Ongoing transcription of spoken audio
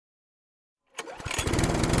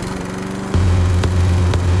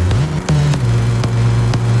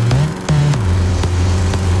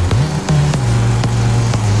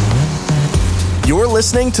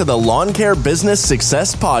listening to the Lawn Care Business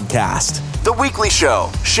Success Podcast, the weekly show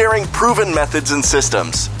sharing proven methods and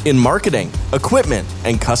systems in marketing, equipment,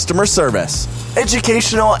 and customer service,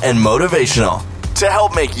 educational and motivational, to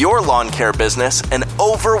help make your lawn care business an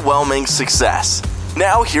overwhelming success.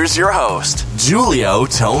 Now here's your host, Julio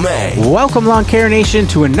Tomei. Welcome, Lawn Care Nation,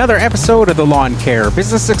 to another episode of the Lawn Care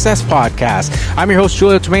Business Success Podcast. I'm your host,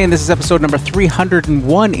 Julio Tomei, and this is episode number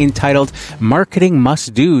 301, entitled Marketing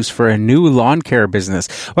Must-Dos for a New Lawn Care Business.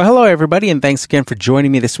 Well, hello, everybody, and thanks again for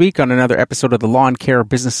joining me this week on another episode of the Lawn Care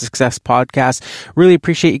Business Success Podcast. Really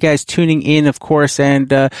appreciate you guys tuning in, of course,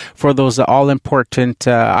 and for those all-important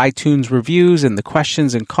iTunes reviews and the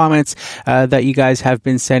questions and comments that you guys have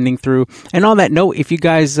been sending through. And on that note, if you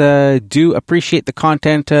guys do appreciate the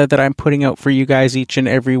content that I'm putting out for you guys each and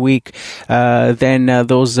every week, then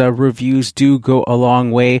those reviews do go a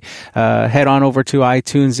long way. Head on over to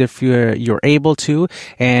iTunes if you're able to,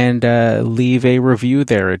 and leave a review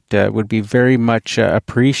there. It would be very much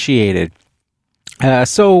appreciated.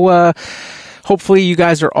 Hopefully you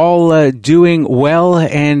guys are all doing well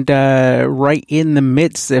and right in the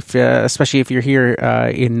midst, especially if you're here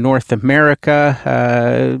in North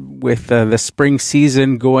America, with the spring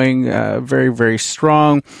season going very, very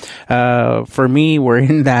strong. For me, we're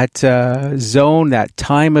in that zone, that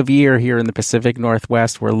time of year here in the Pacific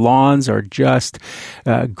Northwest where lawns are just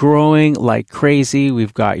growing like crazy.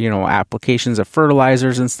 We've got, applications of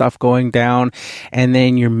fertilizers and stuff going down, and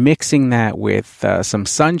then you're mixing that with some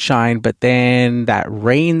sunshine, but then that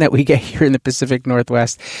rain that we get here in the Pacific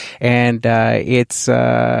Northwest, and it's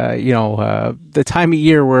the time of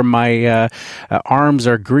year where my arms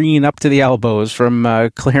are green up to the elbows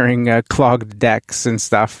from clearing clogged decks and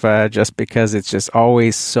stuff, just because it's just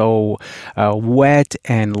always so wet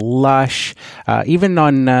and lush. Even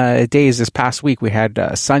on days this past week, we had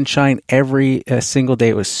sunshine every single day.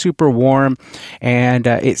 It was super warm, and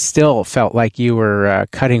it still felt like you were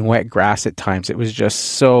cutting wet grass at times. It was just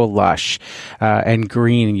so lush and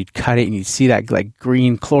green, and you'd cut it and you'd see that like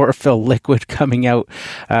green chlorophyll liquid coming out.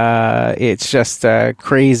 It's just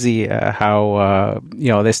crazy how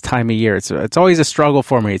this time of year, it's always a struggle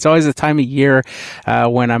for me. It's always a time of year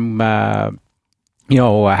when I'm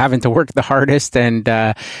having to work the hardest and,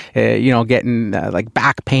 getting like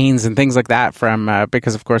back pains and things like that from,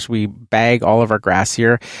 because of course we bag all of our grass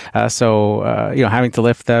here. So having to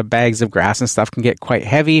lift the bags of grass and stuff can get quite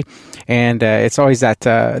heavy. And, it's always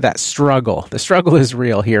that struggle. The struggle is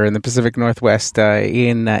real here in the Pacific Northwest,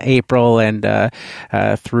 in April and,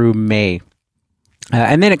 through May.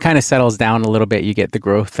 And then it kind of settles down a little bit. You get the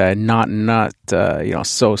growth, not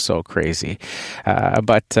so crazy.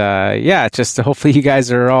 But just hopefully you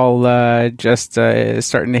guys are all just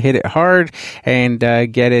starting to hit it hard and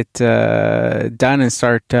get it done and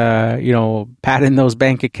start padding those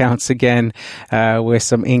bank accounts again with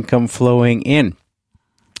some income flowing in.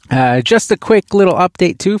 Just a quick little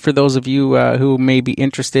update too for those of you who may be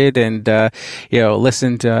interested and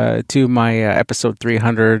listened to my episode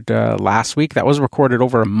 300 last week. That was recorded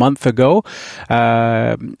over a month ago,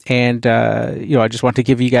 and I just want to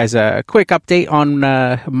give you guys a quick update on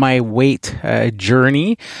my weight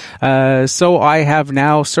journey. So I have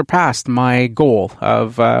now surpassed my goal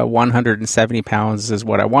of 170 pounds is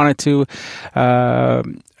what I wanted to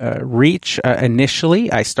reach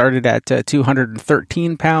initially. I started at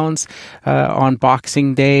 213 pounds on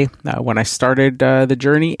Boxing Day when I started the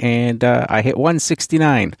journey, and I hit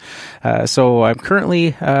 169. So I'm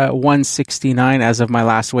currently 169 as of my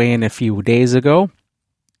last weigh-in a few days ago.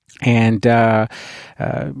 And,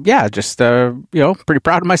 just, pretty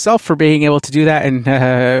proud of myself for being able to do that. And,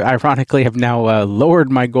 ironically have now,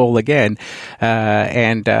 lowered my goal again,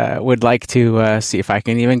 and would like to, see if I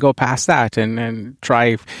can even go past that and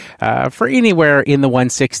try, for anywhere in the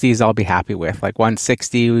 160s, I'll be happy with, like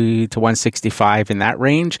 160 to 165 in that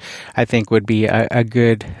range, I think would be a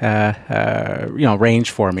good,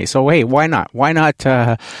 range for me. So, hey, why not? Why not,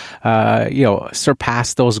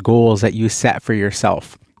 surpass those goals that you set for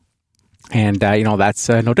yourself? And, that's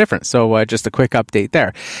no different. So just a quick update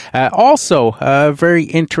there. Also, a very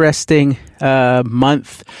interesting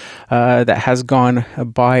month that has gone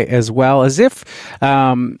by as well, as if,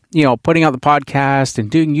 putting out the podcast and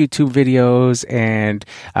doing YouTube videos and,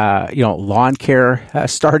 lawn care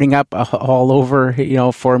starting up all over,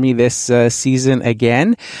 for me this season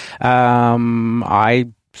again. I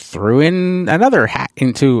threw in another hat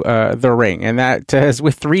into the ring, and that is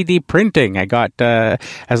with 3D printing. I got,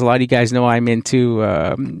 as a lot of you guys know, I'm into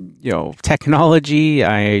technology.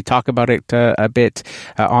 I talk about it a bit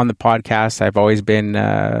on the podcast. I've always been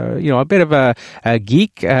a bit of a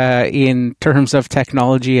geek in terms of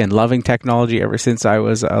technology and loving technology ever since I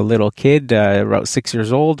was a little kid, about 6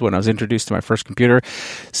 years old when I was introduced to my first computer.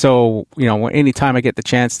 So anytime I get the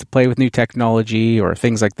chance to play with new technology or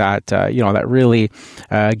things like that, that really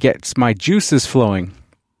gets my juices flowing.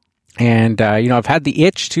 And, I've had the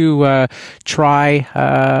itch to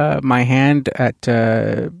try my hand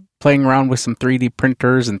at playing around with some 3D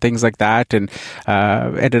printers and things like that, and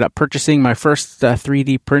ended up purchasing my first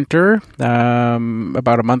 3D printer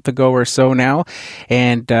about a month ago or so now,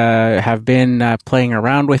 and have been playing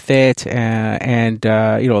around with it, and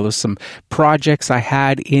there's some projects I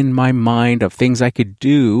had in my mind of things I could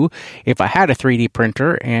do if I had a 3D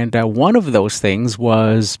printer, and one of those things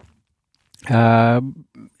was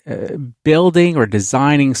building or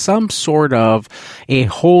designing some sort of a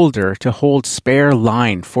holder to hold spare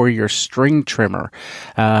line for your string trimmer.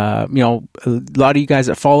 A lot of you guys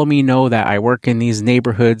that follow me know that I work in these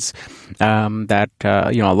neighborhoods that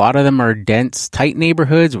a lot of them are dense, tight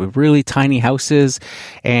neighborhoods with really tiny houses,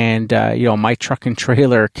 and my truck and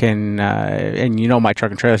trailer can my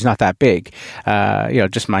truck and trailer is not that big,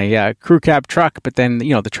 just my crew cab truck, but then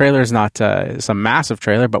the trailer is not some massive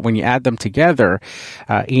trailer, but when you add them together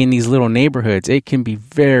in these little neighborhoods, it can be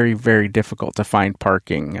very, very difficult to find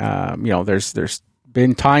parking. There's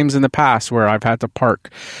been times in the past where I've had to park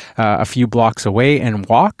a few blocks away and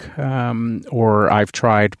walk, or I've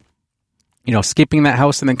tried skipping that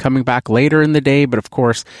house and then coming back later in the day. But of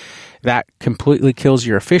course, that completely kills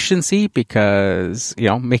your efficiency because,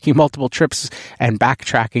 making multiple trips and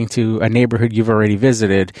backtracking to a neighborhood you've already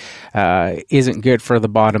visited isn't good for the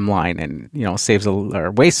bottom line, and,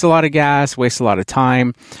 wastes a lot of gas, wastes a lot of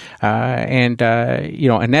time.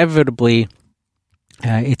 Inevitably,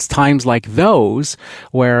 it's times like those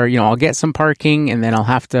where, I'll get some parking and then I'll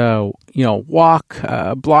have to, walk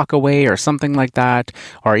a block away or something like that,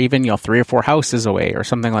 or even, 3 or 4 houses away or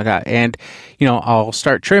something like that. And, I'll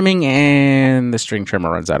start trimming and the string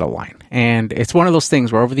trimmer runs out of line. And it's one of those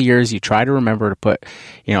things where over the years you try to remember to put,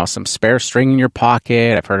 some spare string in your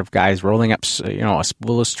pocket. I've heard of guys rolling up, a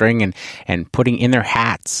spool of string and putting in their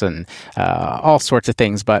hats and all sorts of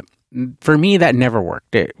things. But for me, that never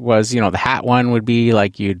worked. It was, the hat one would be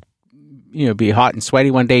like you'd, be hot and sweaty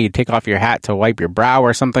one day. You'd take off your hat to wipe your brow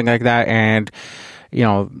or something like that, and,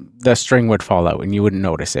 the string would fall out and you wouldn't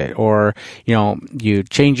notice it. Or, you'd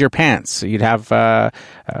change your pants. You'd have a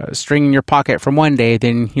string in your pocket from one day.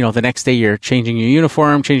 Then, the next day you're changing your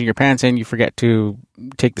uniform, changing your pants, and you forget to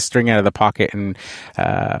take the string out of the pocket and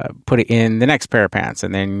put it in the next pair of pants.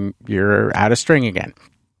 And then you're out of string again.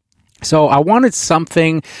 So I wanted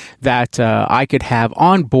something that I could have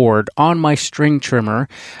on board on my string trimmer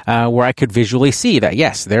where I could visually see that,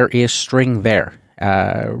 yes, there is string there,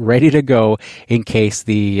 ready to go in case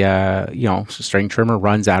the string trimmer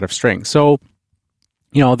runs out of string. So,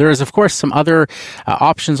 there is, of course, some other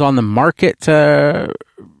options on the market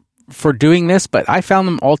for doing this, but I found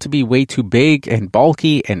them all to be way too big and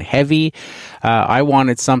bulky and heavy. I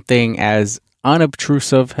wanted something as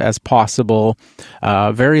unobtrusive as possible,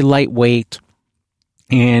 very lightweight,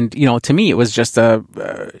 and to me it was just a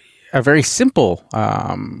very simple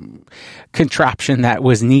contraption that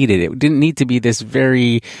was needed. It didn't need to be this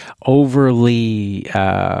very overly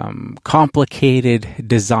complicated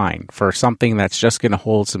design for something that's just going to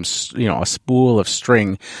hold some a spool of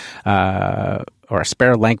string or a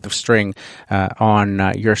spare length of string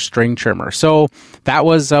on your string trimmer. So that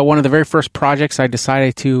was one of the very first projects I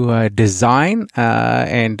decided to design,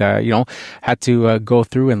 and had to go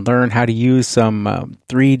through and learn how to use some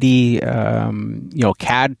 3D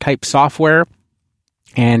CAD type software,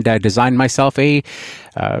 and design myself a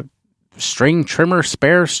string trimmer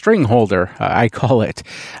spare string holder, I call it,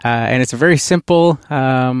 and it's a very simple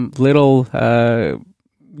little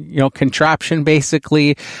contraption,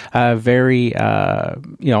 basically, very,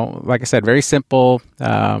 like I said, very simple,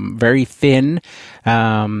 very thin,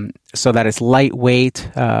 so that it's lightweight,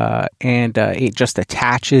 and it just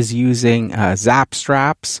attaches using zap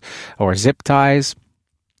straps or zip ties,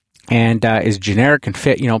 and is generic and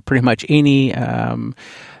fit, pretty much any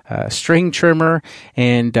string trimmer,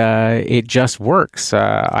 and it just works.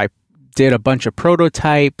 I did a bunch of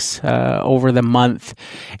prototypes over the month,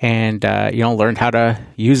 and learned how to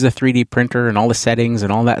use the 3D printer and all the settings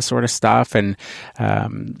and all that sort of stuff, and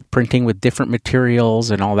printing with different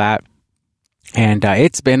materials and all that. And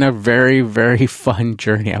it's been a very, very fun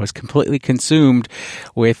journey. I was completely consumed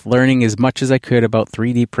with learning as much as I could about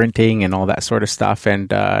 3D printing and all that sort of stuff.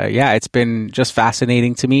 And it's been just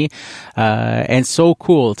fascinating to me and so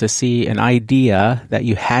cool to see an idea that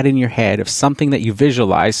you had in your head of something that you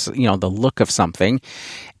visualize, the look of something,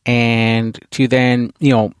 and to then,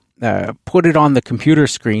 put it on the computer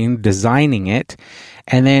screen, designing it,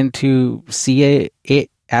 and then to see it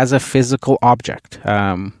as a physical object,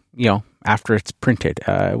 after it's printed.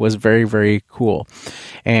 It was very, very cool.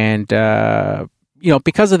 And,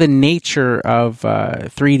 because of the nature of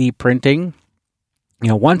 3D printing,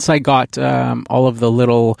 once I got all of the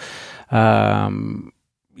little, sort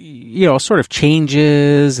of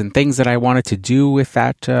changes and things that I wanted to do with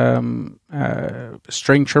that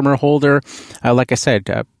string trimmer holder, like I said,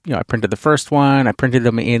 I printed the first one. I printed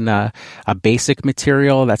them in a basic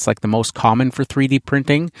material that's like the most common for 3D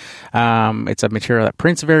printing. It's a material that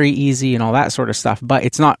prints very easy and all that sort of stuff, but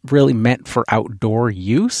it's not really meant for outdoor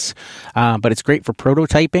use. But it's great for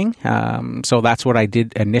prototyping. So that's what I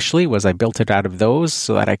did initially, was I built it out of those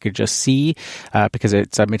so that I could just see, because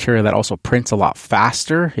it's a material that also prints a lot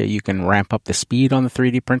faster. You can ramp up the speed on the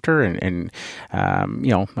 3D printer and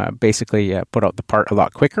basically put out the part a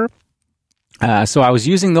lot quicker. So I was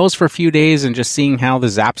using those for a few days and just seeing how the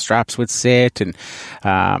zap straps would sit and,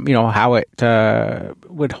 how it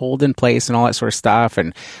would hold in place and all that sort of stuff.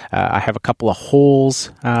 And I have a couple of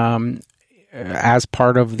holes as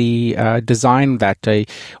part of the design that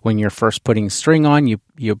when you're first putting string on, you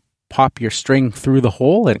pop your string through the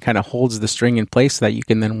hole, and it kind of holds the string in place so that you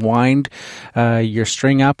can then wind your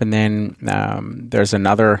string up. And then there's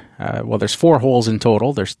another, there's 4 holes in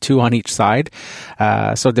total. There's 2 on each side.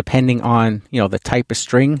 So depending on, the type of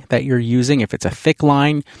string that you're using, if it's a thick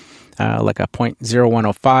line, like a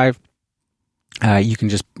 0.0105, you can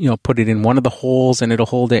just, put it in one of the holes and it'll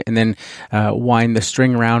hold it, and then wind the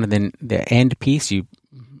string around, and then the end piece, you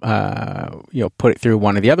put it through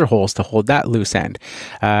one of the other holes to hold that loose end.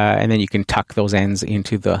 And then you can tuck those ends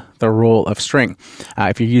into the roll of string.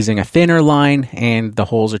 If you're using a thinner line and the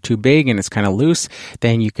holes are too big and it's kind of loose,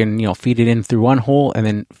 then you can, feed it in through one hole and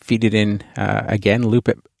then feed it in again, loop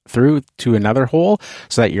it through to another hole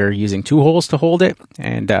so that you're using 2 holes to hold it.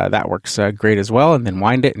 And that works great as well. And then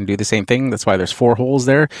wind it and do the same thing. That's why there's 4 holes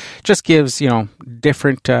there. Just gives,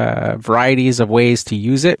 different varieties of ways to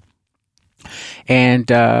use it. And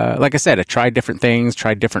like I said, I tried different things,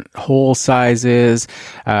 tried different hole sizes.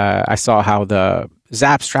 I saw how the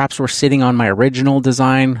zap straps were sitting on my original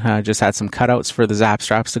design. Just had some cutouts for the zap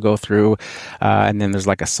straps to go through. And then there's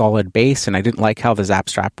like a solid base, and I didn't like how the zap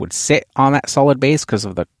strap would sit on that solid base because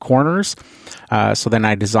of the corners. So then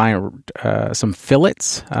I designed some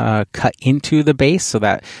fillets cut into the base so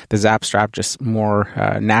that the zap strap just more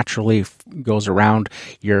naturally goes around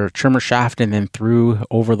your trimmer shaft and then through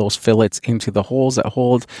over those fillets into the holes that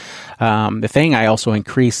hold the thing. I also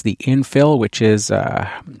increased the infill, which is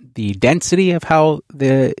the density of how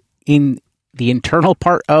the internal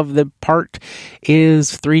part of the part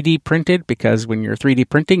is 3D printed, because when you're 3D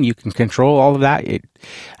printing, you can control all of that.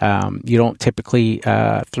 You don't typically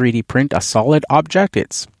 3D print a solid object.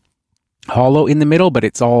 It's hollow in the middle, but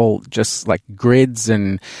it's all just like grids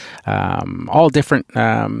and all different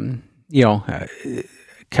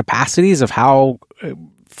capacities of how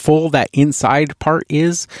full that inside part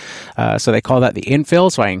is. So they call that the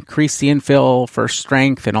infill. So I increased the infill for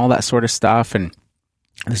strength and all that sort of stuff. And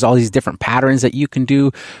there's all these different patterns that you can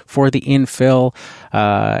do for the infill.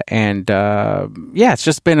 It's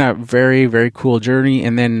just been a very, very cool journey.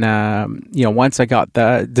 And then, once I got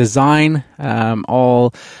the design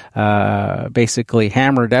all basically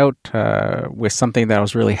hammered out with something that I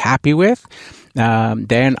was really happy with,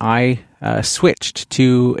 then I switched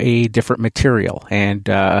to a different material and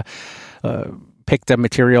picked a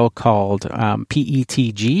material called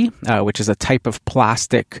PETG, which is a type of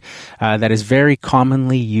plastic that is very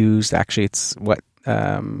commonly used. Actually, it's what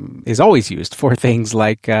is always used for things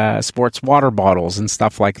like sports water bottles and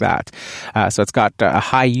stuff like that. So it's got a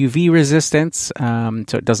high UV resistance,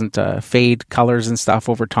 so it doesn't fade colors and stuff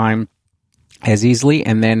over time as easily,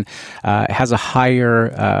 and then it has a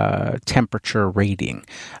higher temperature rating,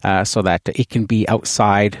 so that it can be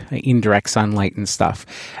outside in direct sunlight and stuff,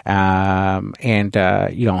 and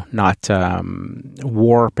not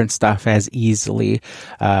warp and stuff as easily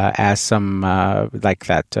as some like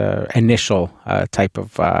that initial type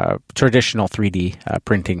of traditional 3D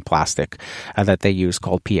printing plastic that they use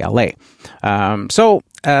called PLA. So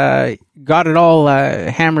got it all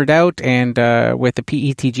hammered out, and with the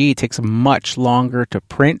PETG, it takes much longer to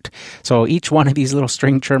print. So each one of these little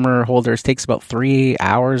string trimmer holders takes about 3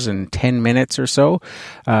 hours and 10 minutes or so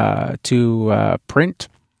to print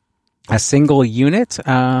a single unit,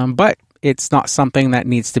 but it's not something that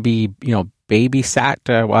needs to be,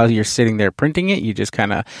 babysat while you're sitting there printing it. You just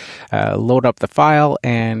kind of load up the file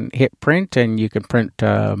and hit print, and you can print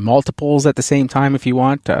multiples at the same time if you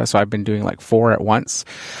want. So I've been doing like 4 at once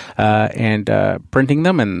and printing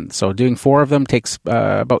them, and so doing 4 of them takes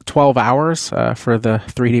about 12 hours for the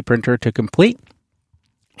 3D printer to complete.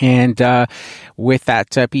 And with that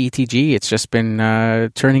PETG, it's just been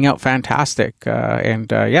turning out fantastic.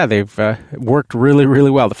 They've worked really, really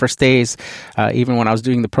well. The first days, even when I was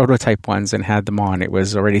doing the prototype ones and had them on, it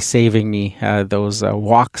was already saving me those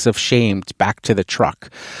walks of shame back to the truck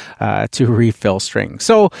to refill string.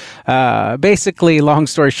 So basically, long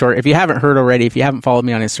story short, if you haven't heard already, if you haven't followed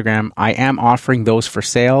me on Instagram, I am offering those for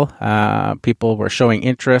sale. People were showing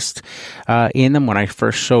interest in them when I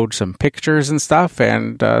first showed some pictures and stuff,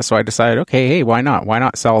 and so I decided, okay, hey, why not? Why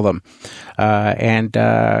not sell them? And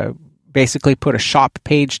basically put a shop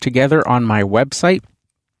page together on my website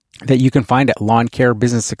that you can find at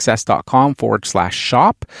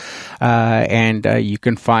lawncarebusinesssuccess.com/shop. And you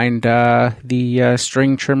can find the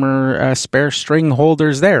string trimmer spare string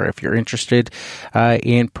holders there. If you're interested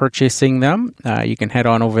in purchasing them, you can head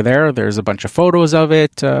on over there. There's a bunch of photos of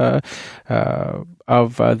it,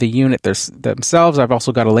 of the unit themselves. I've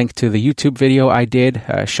also got a link to the YouTube video I did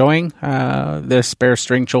showing the spare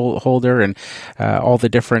string holder and all the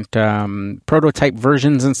different prototype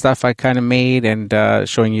versions and stuff I kind of made, and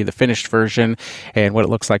showing you the finished version and what it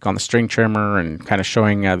looks like on the string trimmer, and kind of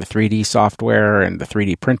showing the 3D software and the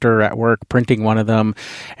 3D printer at work, printing one of them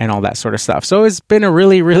and all that sort of stuff. So it's been a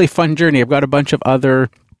really, really fun journey. I've got a bunch of other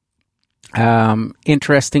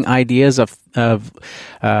interesting ideas of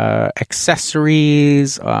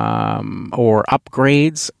accessories or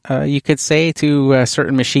upgrades, you could say, to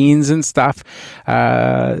certain machines and stuff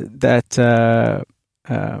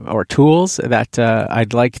or tools that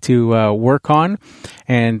I'd like to work on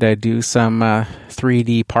and do some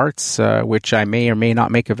 3D parts, which I may or may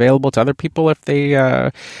not make available to other people if they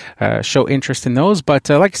show interest in those. But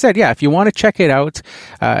like I said, yeah, if you want to check it out,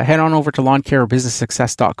 head on over to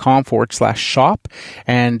lawncarebusinesssuccess.com/shop,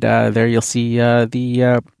 and there you'll see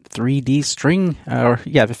the 3D string,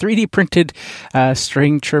 the 3D printed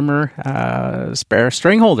string trimmer spare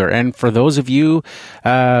string holder. And for those of you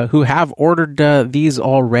who have ordered these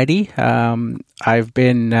already, I've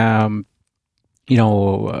been,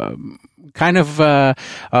 kind of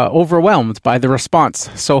overwhelmed by the response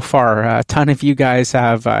so far. A ton of you guys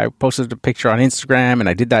have. I posted a picture on Instagram, and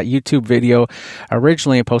I did that YouTube video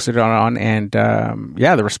originally and posted it on, and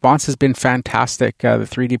the response has been fantastic. The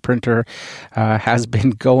 3D printer has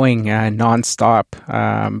been going nonstop.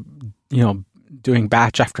 Doing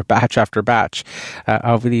batch after batch after batch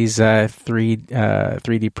of these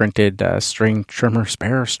 3D printed string trimmer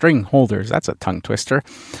spare string holders. That's a tongue twister.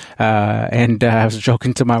 And I was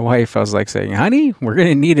joking to my wife. I was like saying, honey, we're going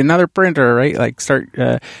to need another printer, right? Like start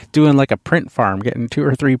doing like a print farm, getting 2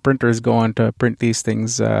 or 3 printers going to print these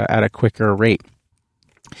things at a quicker rate.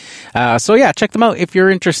 Check them out if you're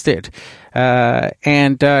interested.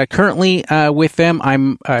 And currently with them,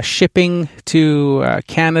 I'm shipping to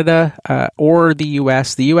Canada or the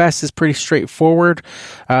U.S. The U.S. is pretty straightforward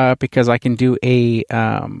because I can do a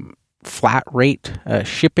flat rate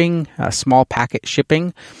shipping, small packet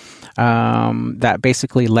shipping. That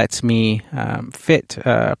basically lets me fit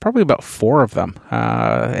probably about 4 of them.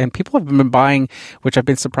 And people have been buying, which I've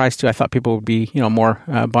been surprised too. I thought people would be, more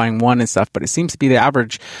buying 1 and stuff, but it seems to be the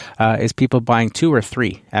average is people buying 2 or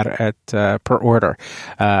 3 at per order,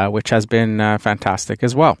 which has been fantastic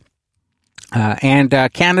as well. And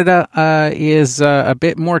Canada is a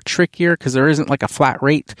bit more trickier because there isn't like a flat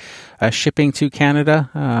rate shipping to Canada.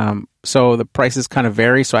 So the prices kind of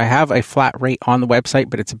vary. So I have a flat rate on the website,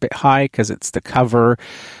 but it's a bit high because it's to cover,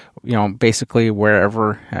 basically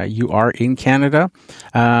wherever you are in Canada.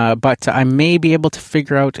 But I may be able to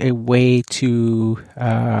figure out a way to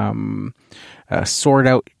sort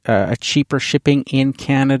out a cheaper shipping in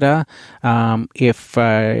Canada if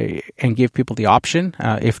and give people the option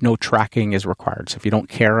if no tracking is required. So if you don't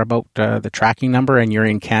care about the tracking number and you're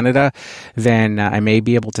in Canada, then I may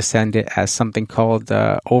be able to send it as something called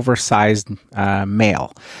oversized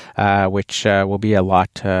mail, which will be a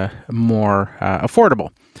lot more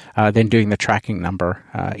affordable than doing the tracking number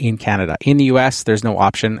in Canada. In the US, there's no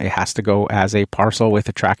option. It has to go as a parcel with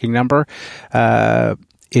a tracking number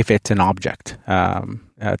if it's an object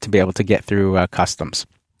to be able to get through customs.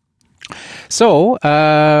 So,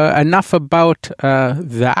 enough about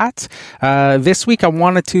that. This week I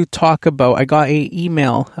wanted to talk about, I got an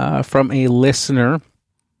email from a listener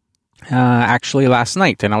actually last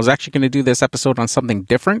night, and I was actually going to do this episode on something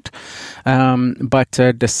different, but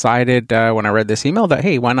decided when I read this email that,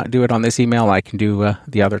 hey, why not do it on this email? I can do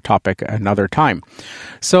the other topic another time.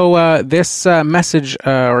 So this message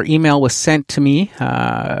or email was sent to me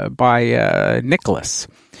by Nicholas.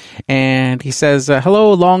 And he says,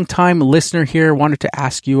 hello, long-time listener here. Wanted to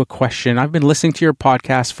ask you a question. I've been listening to your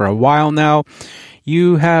podcast for a while now.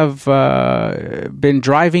 You have been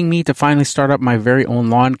driving me to finally start up my very own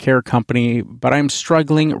lawn care company, but I'm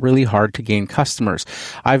struggling really hard to gain customers.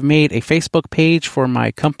 I've made a Facebook page for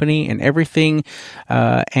my company and everything,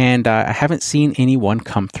 and I haven't seen anyone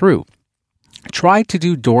come through. Tried to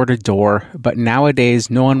do door-to-door, but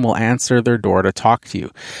nowadays no one will answer their door to talk to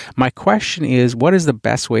you. My question is, what is the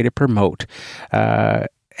best way to promote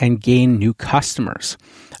and gain new customers?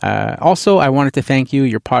 Also, I wanted to thank you.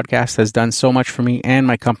 Your podcast has done so much for me and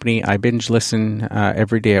my company. I binge listen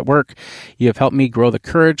every day at work. You have helped me grow the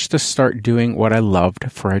courage to start doing what I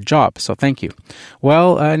loved for a job. So thank you.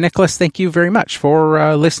 Well, Nicholas, thank you very much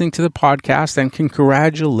for listening to the podcast, and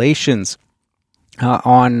congratulations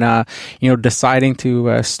on deciding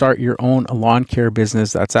to start your own lawn care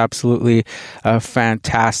business. That's absolutely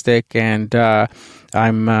fantastic, and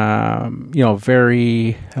I'm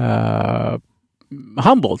very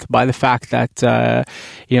humbled by the fact that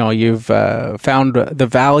you've found the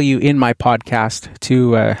value in my podcast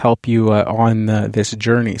to help you on this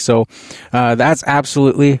journey. So that's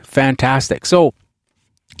absolutely fantastic. So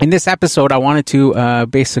in this episode, I wanted to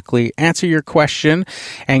basically answer your question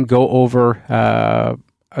and go over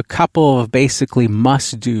a couple of basically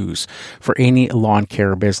must-dos for any lawn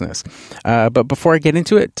care business. But before I get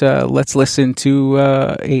into it, let's listen to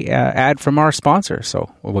an ad from our sponsor. So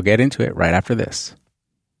we'll get into it right after this.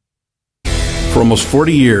 For almost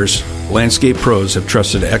 40 years, landscape pros have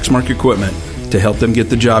trusted Exmark equipment to help them get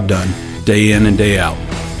the job done day in and day out.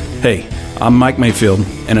 Hey, I'm Mike Mayfield,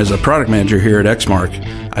 and as a product manager here at Exmark,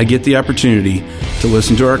 I get the opportunity to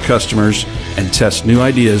listen to our customers and test new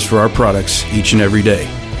ideas for our products each and every day.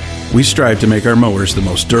 We strive to make our mowers the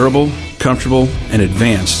most durable, comfortable, and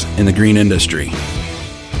advanced in the green industry.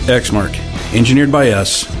 Exmark, engineered by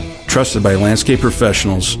us, trusted by landscape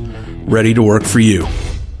professionals, ready to work for you.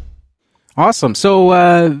 Awesome. So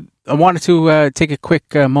I wanted to take a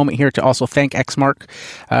quick moment here to also thank Exmark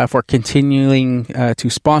for continuing to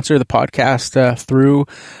sponsor the podcast through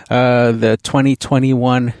the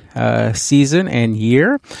 2021 season and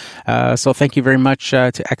year. So thank you very much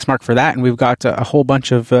to Exmark for that. And we've got a whole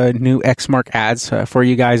bunch of new Exmark ads for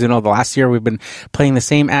you guys. The last year we've been playing the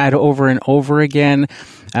same ad over and over again.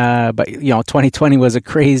 But 2020 was a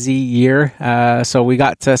crazy year. So we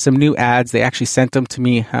got some new ads. They actually sent them to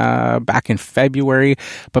me back in February,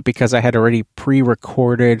 but because I had already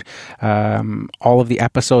pre-recorded all of the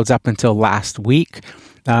episodes up until last week,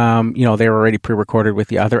 they were already pre-recorded with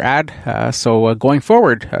the other ad. So going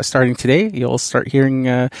forward, starting today, you'll start hearing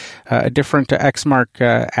a different Exmark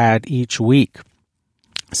ad each week.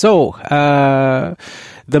 So,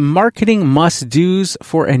 the marketing must-dos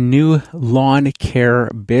for a new lawn care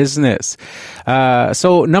business.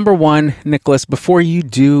 So, number one, Nicholas, before you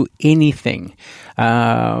do anything,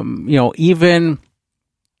 even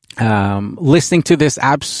listening to this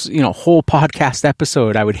whole podcast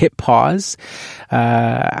episode, I would hit pause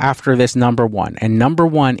after this number one. And number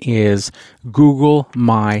one is Google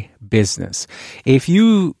My Business. If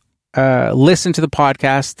you listen to the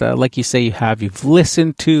podcast, like you say you've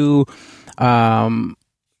listened to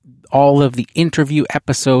all of the interview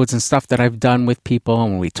episodes and stuff that I've done with people,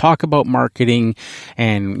 and when we talk about marketing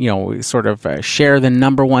and, we sort of share the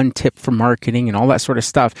number one tip for marketing and all that sort of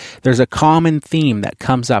stuff, there's a common theme that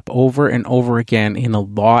comes up over and over again in a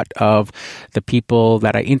lot of the people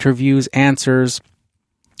that I interviews, answers,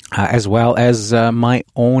 as well as my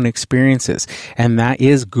own experiences, and that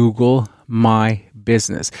is Google My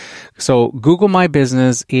Business. So Google My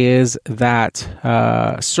Business is that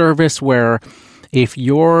service where if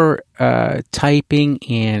you're typing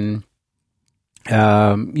in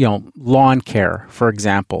lawn care, for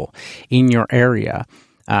example, in your area,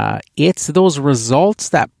 it's those results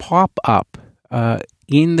that pop up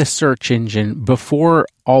in the search engine before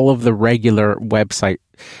all of the regular website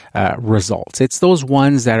results. It's those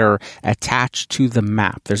ones that are attached to the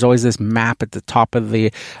map. There's always this map at the top of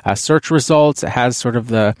the search results. It has sort of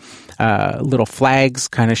the little flags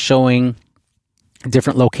kind of showing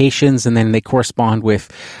different locations, and then they correspond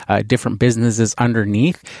with different businesses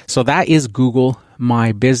underneath. So that is Google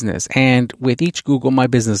My Business. And with each Google My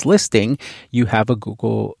Business listing, you have a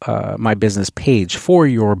Google My Business page for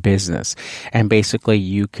your business. And basically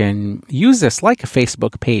you can use this like a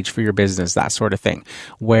Facebook page for your business, that sort of thing,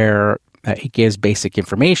 where it gives basic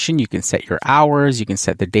information. You can set your hours. You can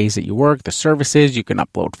set the days that you work, the services. You can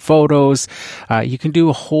upload photos. You can do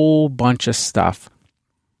a whole bunch of stuff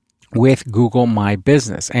with Google My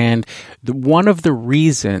Business. And one of the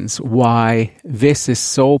reasons why this is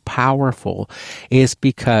so powerful is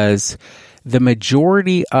because the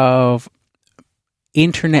majority of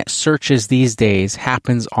internet searches these days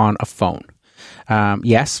happens on a phone.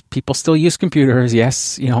 Yes, people still use computers.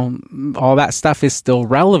 Yes, all that stuff is still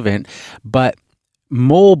relevant, but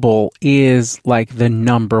mobile is like the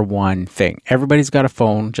number one thing. Everybody's got a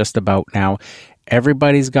phone just about now.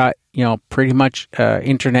 Everybody's got, pretty much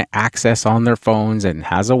internet access on their phones and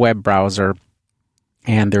has a web browser,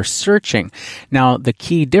 and they're searching. Now, the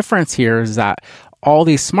key difference here is that all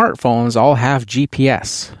these smartphones all have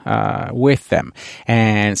GPS with them,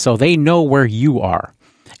 and so they know where you are.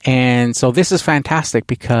 And so this is fantastic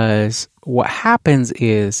because what happens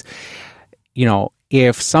is,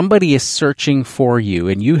 if somebody is searching for you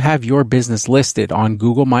and you have your business listed on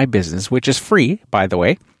Google My Business, which is free, by the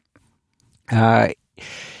way,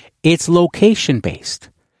 it's location based.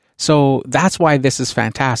 So that's why this is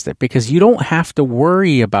fantastic, because you don't have to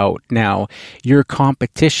worry about now your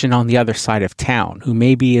competition on the other side of town, who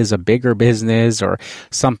maybe is a bigger business or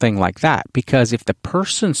something like that. Because if the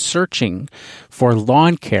person searching for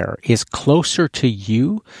lawn care is closer to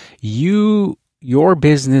you, your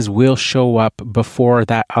business will show up before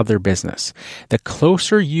that other business. The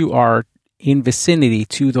closer you are in vicinity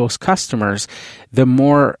to those customers, the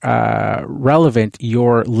more relevant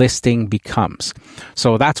your listing becomes.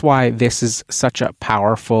 So that's why this is such a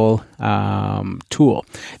powerful tool.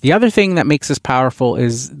 The other thing that makes this powerful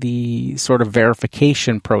is the sort of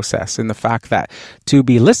verification process, and the fact that to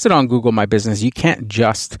be listed on Google My Business, you can't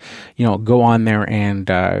just go on there and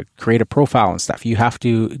create a profile and stuff. You have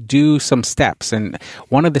to do some steps, and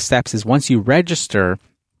one of the steps is once you register,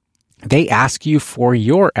 they ask you for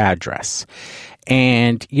your address.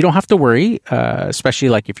 And you don't have to worry, especially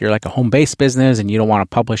like if you're like a home-based business and you don't want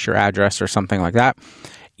to publish your address or something like that.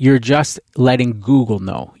 You're just letting Google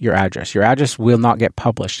know your address. Your address will not get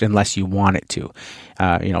published unless you want it to.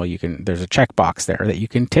 There's a checkbox there that you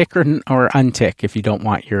can tick or untick if you don't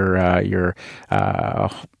want your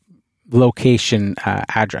location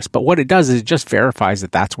address. But what it does is it just verifies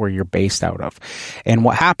that that's where you're based out of. And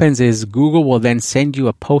what happens is Google will then send you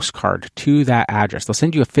a postcard to that address. They'll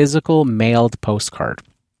send you a physical mailed postcard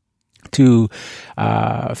to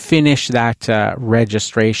finish that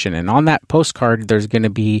registration. And on that postcard, there's going to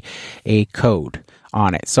be a code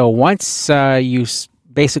on it. So once you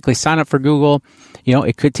basically sign up for Google,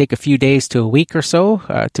 it could take a few days to a week or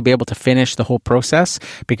so to be able to finish the whole process,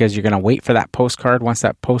 because you're going to wait for that postcard. Once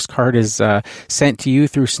that postcard is sent to you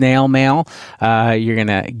through snail mail, you're going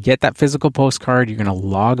to get that physical postcard. You're going to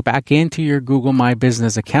log back into your Google My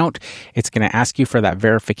Business account. It's going to ask you for that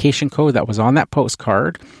verification code that was on that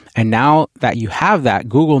postcard. And now that you have that,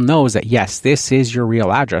 Google knows that, yes, this is your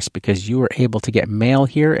real address because you were able to get mail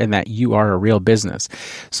here and that you are a real business.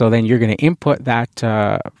 So then you're going to input that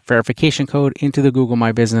verification code into the Google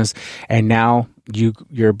My Business, and now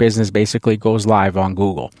your business basically goes live on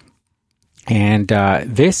Google. And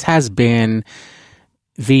this has been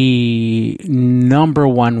the number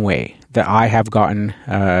one way that I have gotten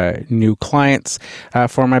new clients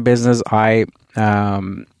for my business. I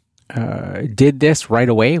did this right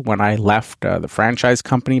away when I left the franchise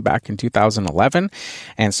company back in 2011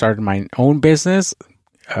 and started my own business.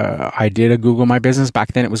 I did a Google My Business.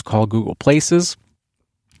 Back then it was called Google Places.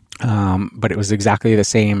 But it was exactly the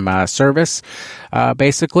same service,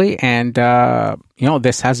 basically. And,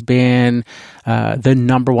 this has been the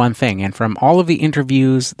number one thing. And from all of the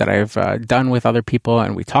interviews that I've done with other people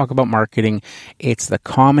and we talk about marketing, it's the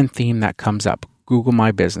common theme that comes up. Google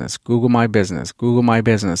My Business, Google My Business, Google My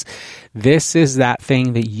Business. This is that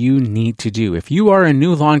thing that you need to do. If you are a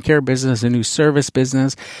new lawn care business, a new service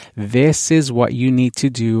business, this is what you need to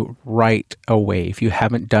do right away if you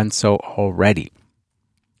haven't done so already.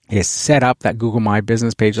 Is set up that Google My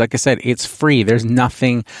Business page. Like I said, it's free. There's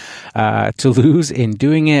nothing to lose in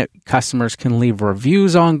doing it. Customers can leave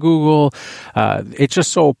reviews on Google. It's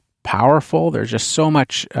just so powerful. There's just so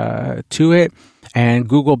much to it. And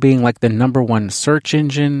Google being like the number one search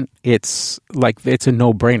engine, it's a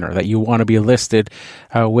no-brainer that you want to be listed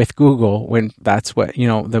with Google when that's what,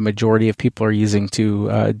 the majority of people are using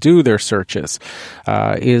to do their searches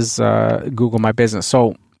is Google My Business.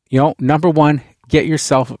 So, number one, get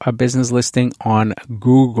yourself a business listing on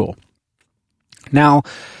Google. Now,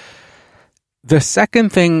 the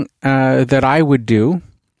second thing that I would do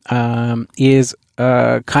is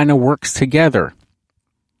kind of works together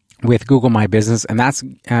with Google My Business, and that's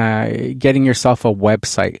getting yourself a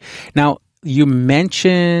website. Now, you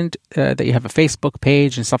mentioned that you have a Facebook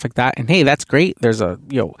page and stuff like that, and hey, that's great. There's a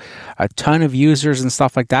ton of users and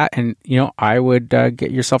stuff like that, and I would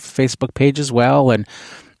get yourself a Facebook page as well. And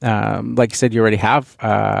like you said, you already have,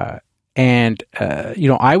 and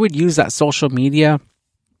I would use that social media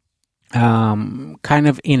kind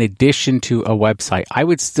of in addition to a website. I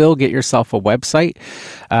would still get yourself a website.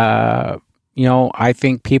 I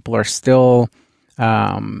think people are still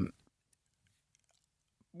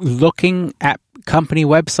looking at company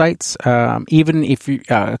websites. Even if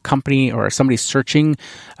a company or somebody's searching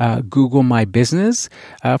Google My Business,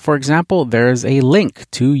 for example, there's a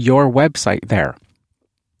link to your website there.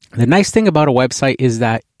 The nice thing about a website is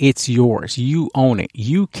that it's yours. You own it.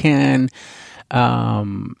 You can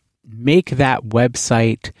make that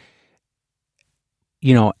website,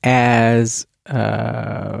 as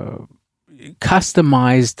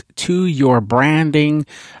customized to your branding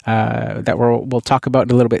that we'll talk about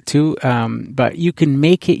in a little bit too. But you can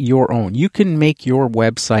make it your own. You can make your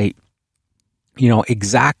website,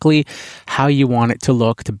 exactly how you want it to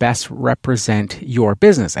look to best represent your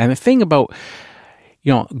business. And the thing about,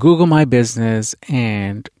 Google My Business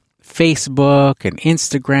and Facebook and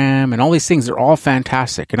Instagram and all these things are all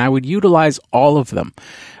fantastic. And I would utilize all of them,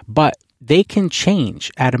 but they can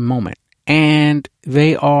change at a moment. And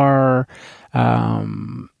they are,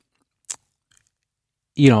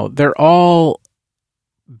 they're all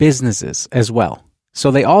businesses as well. So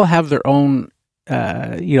they all have their own,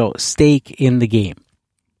 stake in the game.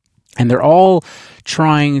 And they're all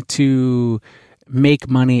trying to make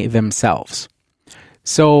money themselves.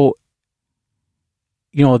 So,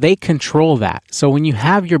 they control that. So when you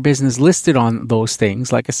have your business listed on those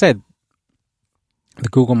things, like I said, the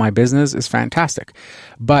Google My Business is fantastic.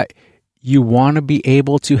 But you want to be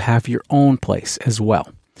able to have your own place as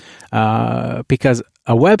well, because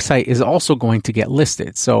a website is also going to get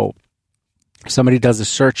listed. So if somebody does a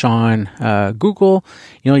search on Google,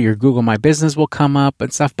 your Google My Business will come up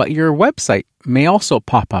and stuff, but your website may also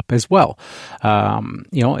pop up as well.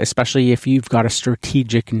 Especially if you've got a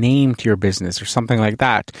strategic name to your business or something like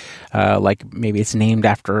that. Like maybe it's named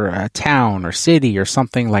after a town or city or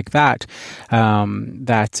something like that,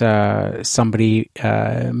 that somebody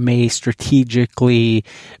may strategically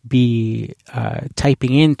be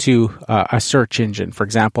typing into a search engine. For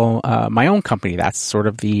example, my own company, that's sort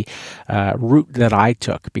of the route that I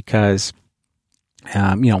took because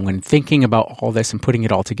when thinking about all this and putting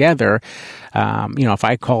it all together, if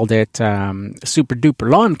I called it Super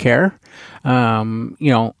Duper Lawn Care,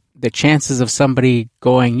 the chances of somebody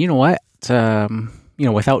going,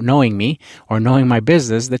 without knowing me or knowing my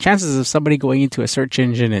business, the chances of somebody going into a search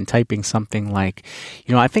engine and typing something like,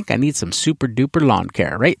 I think I need some Super Duper Lawn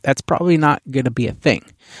Care, right? That's probably not going to be a thing.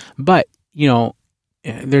 But,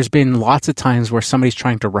 there's been lots of times where somebody's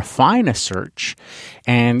trying to refine a search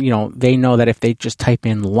and, they know that if they just type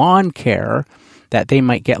in lawn care, that they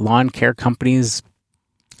might get lawn care companies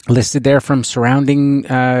listed there from surrounding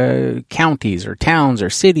counties or towns or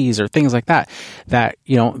cities or things like that,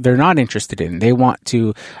 they're not interested in. They want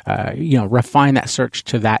to, refine that search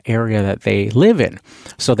to that area that they live in.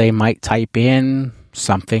 So they might type in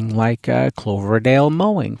something like Cloverdale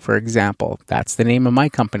Mowing, for example. That's the name of my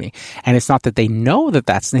company. And it's not that they know that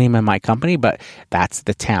that's the name of my company, but that's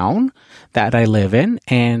the town that I live in,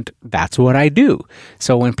 and that's what I do.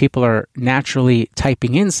 So when people are naturally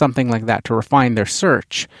typing in something like that to refine their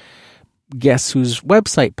search, guess whose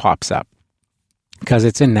website pops up? Because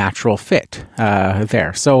it's a natural fit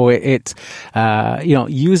there. So it's,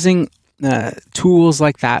 using tools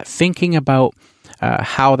like that, thinking about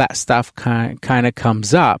how that stuff kind of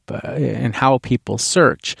comes up and how people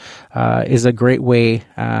search is a great way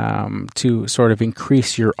to sort of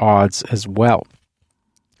increase your odds as well.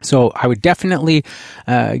 So I would definitely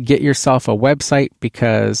get yourself a website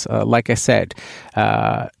because, like I said,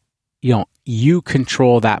 you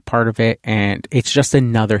control that part of it, and it's just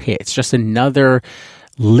another hit. It's just another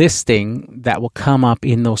listing that will come up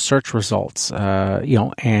in those search results,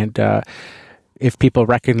 if people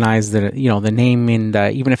recognize the name, and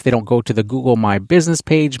even if they don't go to the Google My Business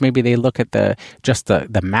page, maybe they look at the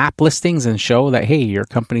map listings and show that, hey, your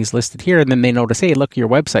company's listed here, and then they notice, hey, look, your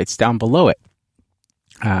website's down below it.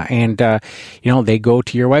 They go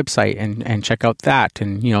to your website and check out that,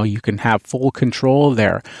 and, you can have full control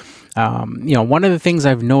there. One of the things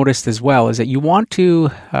I've noticed as well is that you want to,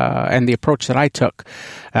 and the approach that I took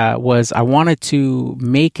was I wanted to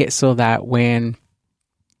make it so that when,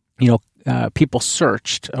 people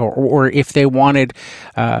searched or if they wanted,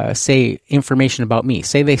 say, information about me,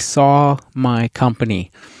 say they saw my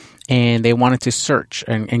company and they wanted to search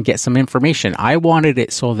and get some information. I wanted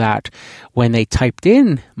it so that when they typed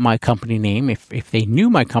in my company name, if they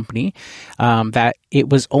knew my company, that it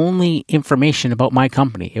was only information about my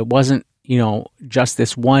company. It wasn't, just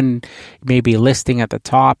this one maybe listing at the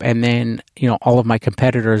top and then, all of my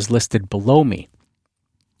competitors listed below me.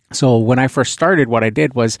 So when I first started, what I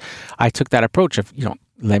did was I took that approach of,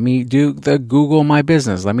 let me do the Google My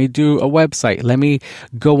Business. Let me do a website. Let me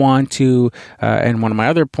go on to, and one of my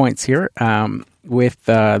other points here with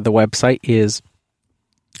the website is,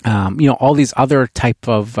 all these other type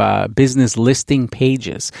of business listing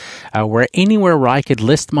pages, where anywhere where I could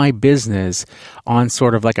list my business on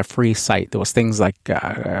sort of like a free site. There was things like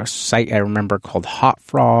a site I remember called Hot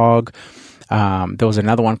Frog. There was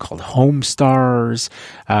another one called Homestars.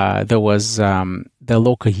 There was the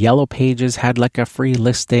local Yellow Pages had like a free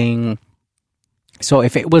listing. So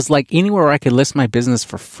if it was like anywhere where I could list my business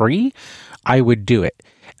for free, I would do it.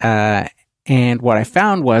 And what I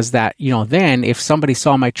found was that, then if somebody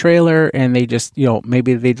saw my trailer and they just,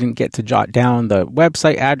 maybe they didn't get to jot down the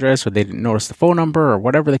website address or they didn't notice the phone number or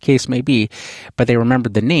whatever the case may be, but they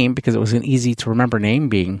remembered the name because it was an easy to remember name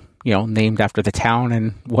being, named after the town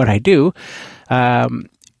and what I do,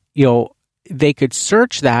 they could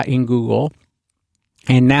search that in Google.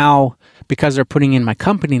 And now, because they're putting in my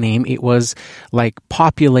company name, it was like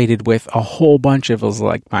populated with a whole bunch of, it was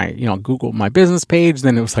like my, Google My Business page.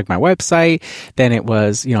 Then it was like my website. Then it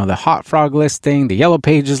was, the Hot Frog listing, the Yellow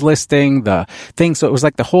Pages listing, the thing. So it was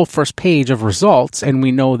like the whole first page of results. And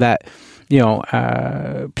we know that,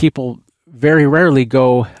 people very rarely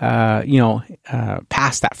go,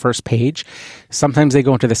 past that first page. Sometimes they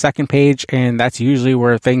go into the second page, and that's usually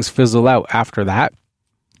where things fizzle out after that.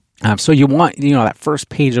 So you want, that first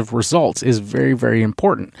page of results is very, very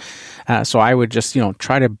important. So I would just,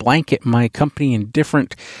 try to blanket my company in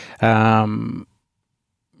different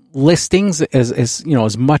listings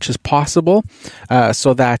as much as possible,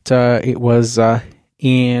 so that it was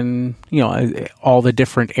in, all the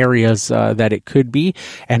different areas that it could be,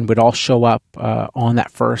 and would all show up on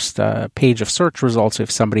that first page of search results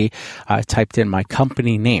if somebody typed in my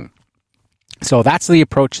company name. So that's the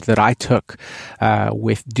approach that I took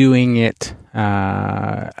with doing it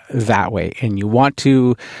that way. And you want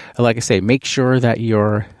to, like I say, make sure that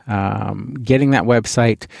you're getting that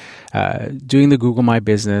website, doing the Google My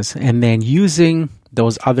Business, and then using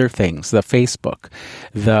those other things, the Facebook,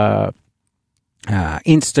 the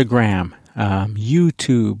Instagram,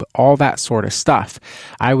 YouTube, all that sort of stuff.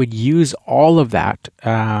 I would use all of that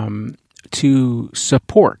to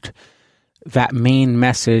support that main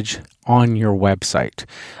message on your website.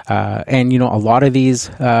 And, a lot of these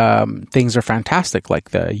things are fantastic, like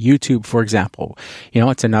the YouTube, for example.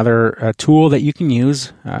 It's another tool that you can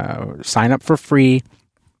use, sign up for free,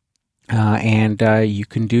 and you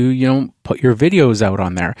can do, put your videos out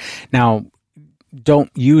on there. Now,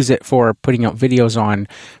 don't use it for putting out videos on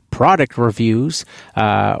product reviews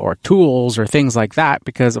or tools or things like that,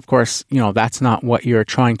 because of course, that's not what you're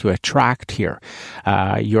trying to attract here.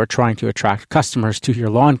 You're trying to attract customers to your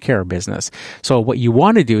lawn care business. So what you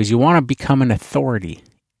want to do is you want to become an authority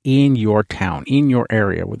in your town, in your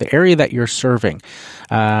area, with the area that you're serving,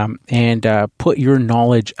 and put your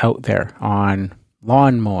knowledge out there on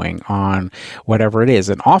lawn mowing, on whatever it is,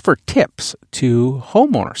 and offer tips to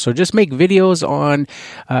homeowners. So just make videos on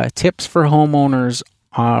tips for homeowners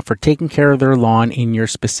for taking care of their lawn in your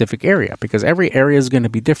specific area, because every area is going to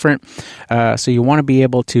be different. So you want to be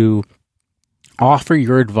able to offer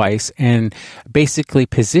your advice and basically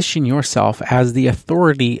position yourself as the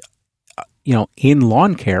authority in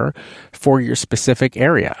lawn care for your specific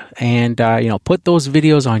area, and put those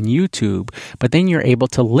videos on YouTube, but then you're able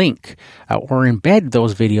to link or embed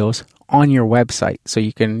those videos on your website, so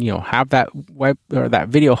you can have that web or that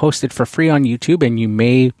video hosted for free on YouTube, and you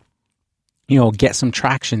may get some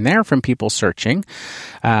traction there from people searching,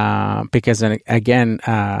 because again,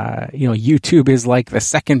 YouTube is like the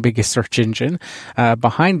second biggest search engine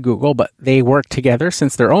behind Google, but they work together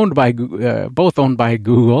since they're both owned by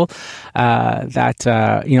Google.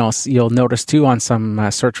 You'll notice too on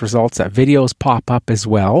some search results that videos pop up as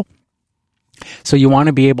well. So you want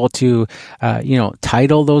to be able to,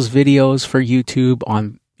 title those videos for YouTube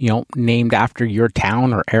on, named after your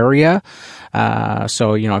town or area.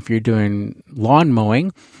 So, if you're doing lawn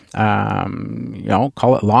mowing,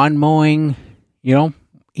 call it lawn mowing,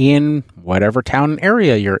 in whatever town and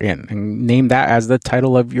area you're in, and name that as the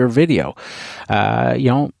title of your video.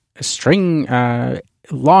 String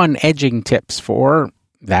lawn edging tips for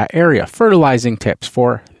that area, fertilizing tips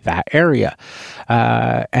for that area.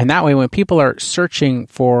 And that way, when people are searching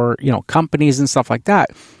for, companies and stuff like that,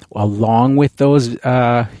 along with those,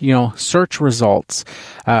 search results,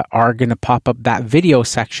 are going to pop up that video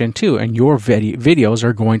section too. And your videos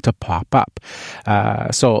are going to pop up.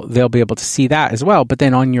 So they'll be able to see that as well. But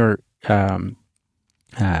then on your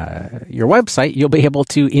website, you'll be able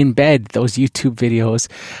to embed those YouTube videos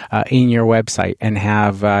in your website and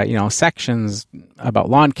have sections about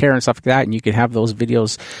lawn care and stuff like that, and you can have those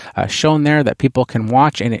videos shown there that people can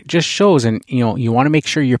watch, and it just shows. And you want to make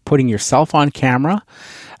sure you're putting yourself on camera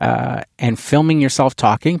and filming yourself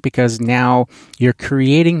talking, because now you're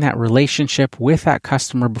creating that relationship with that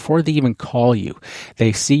customer before they even call you.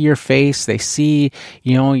 They see your face, they see,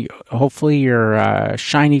 hopefully your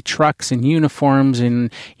shiny trucks and uniforms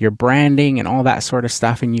and your branding and all that sort of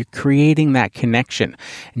stuff, and you're creating that connection.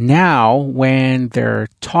 Now, when they're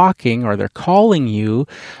talking or they're calling you,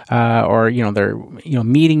 or they're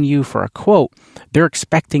meeting you for a quote, they're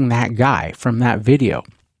expecting that guy from that video.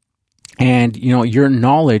 And, your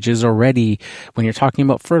knowledge is already, when you're talking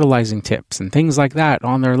about fertilizing tips and things like that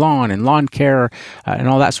on their lawn and lawn care and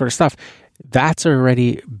all that sort of stuff, that's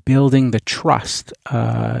already building the trust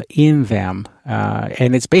in them.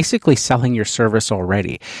 And it's basically selling your service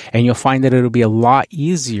already. And you'll find that it'll be a lot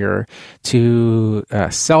easier to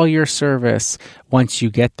sell your service once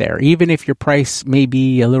you get there. Even if your price may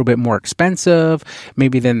be a little bit more expensive,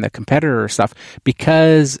 maybe than the competitor or stuff,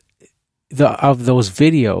 because of those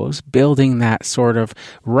videos, building that sort of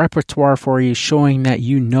repertoire for you, showing that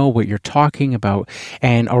you know what you're talking about,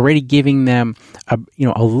 and already giving them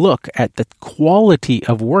a look at the quality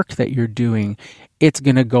of work that you're doing, it's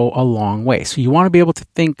going to go a long way. So you want to be able to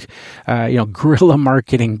think, guerrilla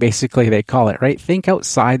marketing, basically they call it, right? Think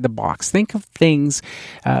outside the box. Think of things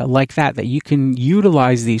like that you can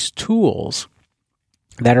utilize these tools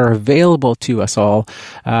that are available to us all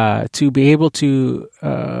to be able to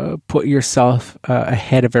put yourself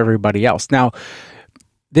ahead of everybody else. Now,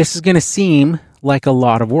 this is going to seem like a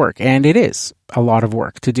lot of work, and it is a lot of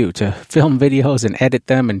work to do, to film videos and edit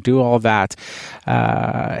them and do all that.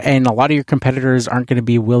 And a lot of your competitors aren't going to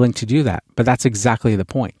be willing to do that. But that's exactly the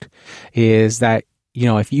point, is that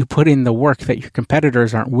if you put in the work that your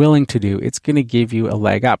competitors aren't willing to do, it's going to give you a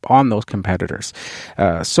leg up on those competitors.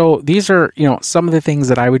 So these are, some of the things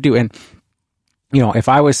that I would do. And, if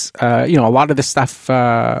I was, a lot of this stuff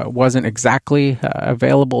wasn't exactly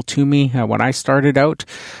available to me when I started out.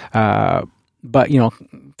 But,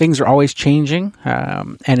 things are always changing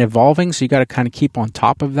and evolving, so you got to kind of keep on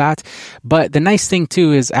top of that. But the nice thing,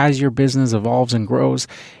 too, is as your business evolves and grows,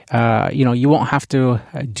 you won't have to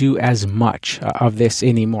do as much of this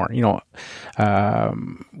anymore.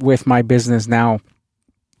 With my business now,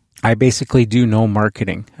 I basically do no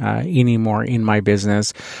marketing anymore in my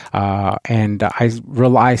business, and I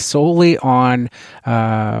rely solely on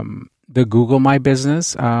the Google My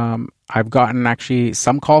Business. I've gotten actually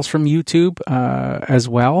some calls from YouTube as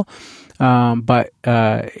well, but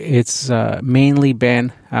it's mainly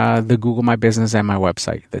been the Google My Business and my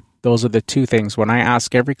website. Those are the two things. When I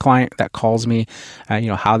ask every client that calls me,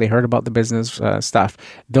 how they heard about the business stuff,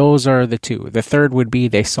 those are the two. The third would be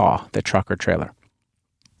they saw the truck or trailer.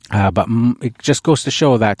 But it just goes to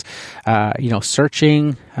show that,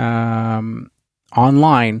 searching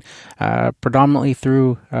online, predominantly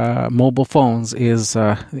through mobile phones, is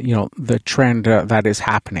the trend that is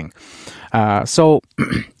happening. So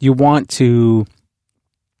you want to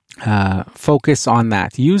focus on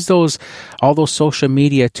that. Use all those social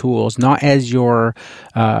media tools not as your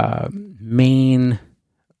main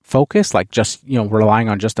focus, like just relying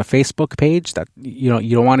on just a Facebook page. That you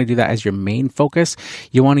don't want to do that as your main focus.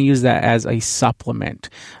 You want to use that as a supplement,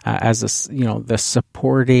 as the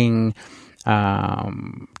supporting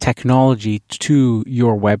technology to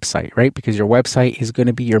your website, right? Because your website is going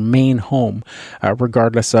to be your main home,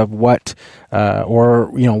 regardless of what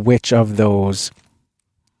or which of those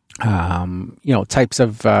types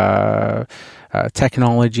of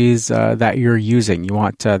technologies that you're using. You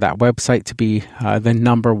want that website to be the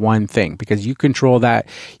number one thing, because you control that.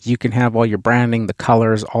 You can have all your branding, the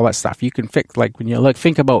colors, all that stuff. You can fix, like when you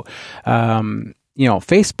think about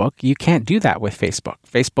Facebook, you can't do that with Facebook.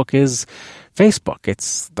 Facebook is Facebook.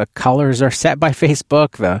 It's the colors are set by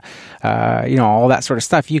Facebook, all that sort of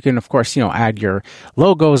stuff. You can, of course, add your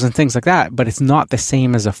logos and things like that, but it's not the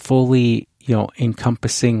same as a fully,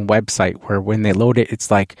 encompassing website where when they load it,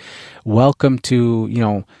 it's like, welcome to,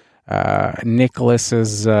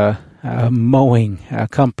 Nicholas's, mowing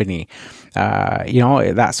company,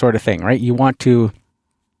 that sort of thing, right? You want to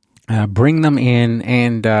bring them in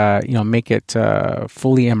and, make it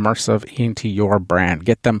fully immersive into your brand.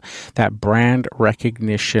 Get them that brand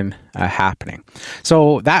recognition happening.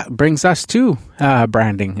 So that brings us to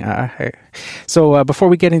branding. So before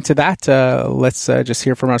we get into that, let's just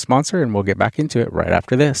hear from our sponsor, and we'll get back into it right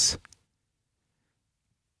after this.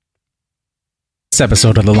 This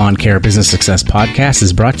episode of the Lawn Care Business Success Podcast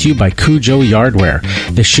is brought to you by Cujo Yardwear,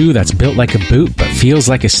 the shoe that's built like a boot but feels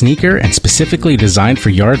like a sneaker and specifically designed for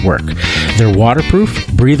yard work. They're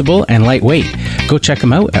waterproof, breathable, and lightweight. Go check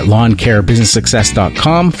them out at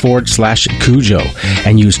lawncarebusinesssuccess.com/Cujo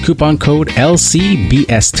and use coupon code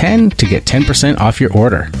LCBS10 to get 10% off your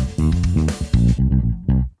order.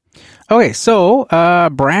 Okay, so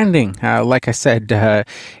branding, like I said,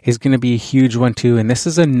 is going to be a huge one too. And this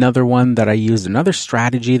is another one that I used. Another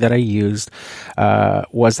strategy that I used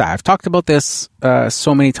was that I've talked about this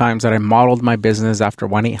so many times that I modeled my business after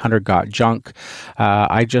 1-800-GOT-JUNK.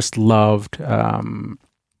 I just loved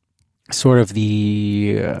sort of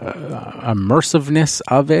the immersiveness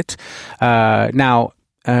of it.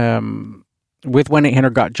 With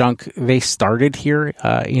 1-800-GOT-JUNK, they started here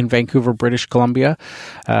in Vancouver, British Columbia.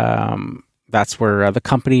 That's where the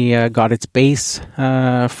company got its base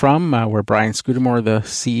from, where Brian Scudamore, the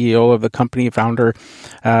CEO of the company, founder,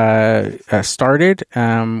 started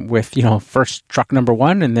with, first truck number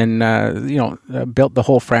one, and then, built the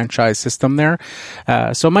whole franchise system there.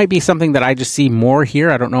 So it might be something that I just see more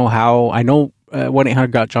here. I don't know how. I know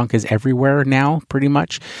 1-800-GOT-JUNK is everywhere now, pretty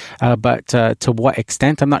much. But to what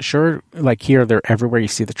extent, I'm not sure. Like here, they're everywhere. You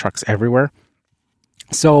see the trucks everywhere.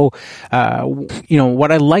 So,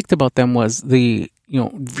 what I liked about them was the,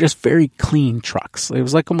 just very clean trucks. It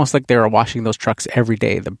was almost like they were washing those trucks every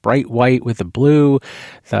day. The bright white with the blue,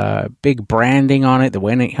 the big branding on it, the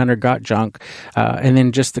 1-800-GOT-JUNK, and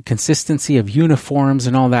then just the consistency of uniforms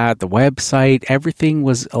and all that, the website, everything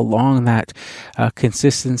was along that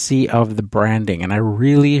consistency of the branding. And I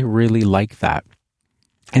really, really like that.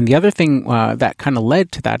 And the other thing that kind of led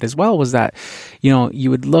to that as well was that, you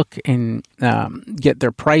would look and get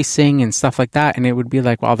their pricing and stuff like that, and it would be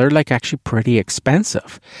like, wow, they're actually pretty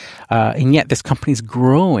expensive. And yet this company's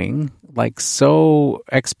growing so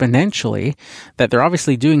exponentially that they're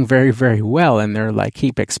obviously doing very, very well, and they're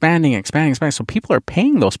keep expanding. So people are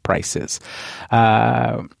paying those prices.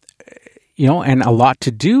 And a lot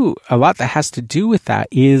that has to do with that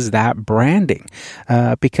is that branding,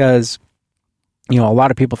 because a lot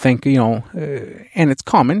of people think, and it's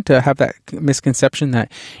common to have that misconception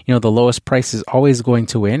that, the lowest price is always going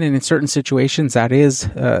to win. And in certain situations, that is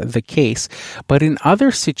the case. But in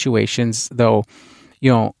other situations, though,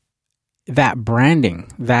 that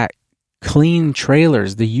branding, that clean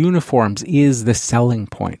trailers, the uniforms is the selling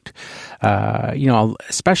point.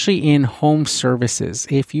 Especially in home services,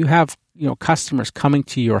 if you have, customers coming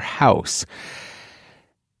to your house,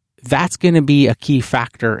 that's going to be a key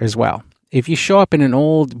factor as well. If you show up in an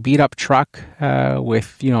old beat up truck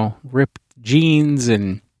with, ripped jeans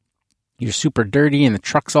and you're super dirty and the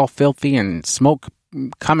truck's all filthy and smoke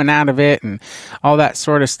coming out of it and all that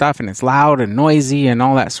sort of stuff, and it's loud and noisy and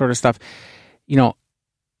all that sort of stuff,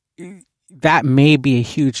 that may be a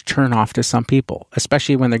huge turnoff to some people,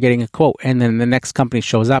 especially when they're getting a quote. And then the next company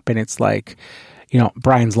shows up and it's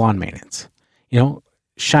Brian's Lawn Maintenance,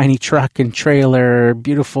 shiny truck and trailer,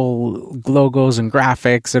 beautiful logos and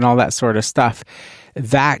graphics and all that sort of stuff.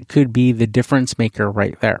 That could be the difference maker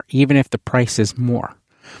right there, even if the price is more.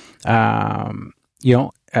 I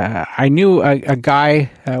knew a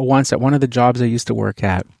guy once at one of the jobs I used to work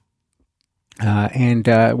at, and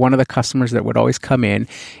one of the customers that would always come in,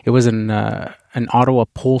 it was an auto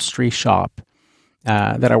upholstery shop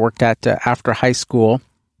that I worked at after high school,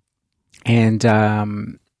 and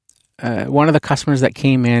one of the customers that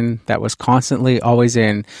came in that was constantly always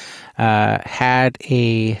in had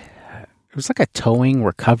it was like a towing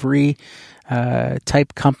recovery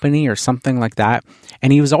type company or something like that.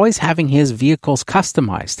 And he was always having his vehicles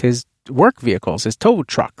customized, his work vehicles, his tow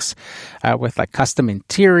trucks, with like custom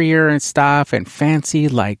interior and stuff, and fancy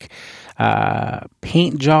like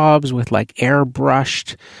paint jobs with like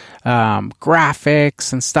airbrushed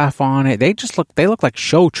graphics and stuff on it. They look like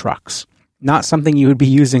show trucks, not something you would be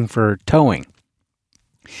using for towing.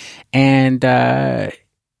 And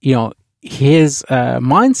his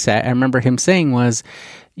mindset, I remember him saying was,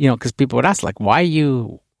 because people would ask, like, why are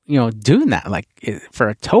you doing that, like, for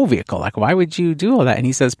a tow vehicle? Like, why would you do all that? And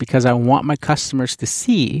he says, because I want my customers to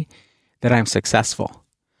see that I'm successful.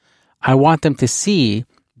 I want them to see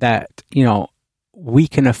that, we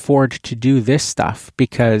can afford to do this stuff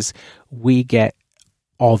because we get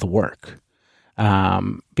all the work.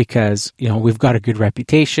 Because, we've got a good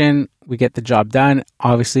reputation, we get the job done.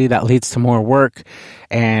 Obviously, that leads to more work,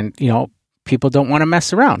 and, people don't want to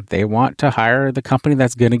mess around. They want to hire the company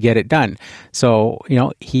that's going to get it done. So,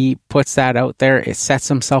 he puts that out there. It sets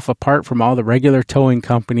himself apart from all the regular towing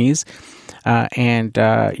companies, and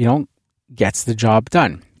gets the job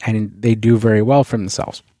done. And they do very well for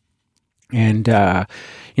themselves. And,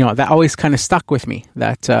 that always kind of stuck with me,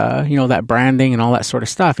 that, that branding and all that sort of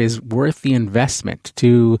stuff is worth the investment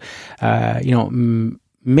to,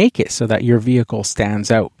 make it so that your vehicle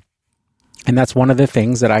stands out. And that's one of the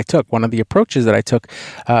things that I took. One of the approaches that I took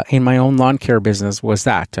in my own lawn care business was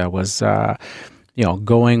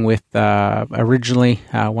going with originally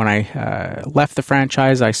when I left the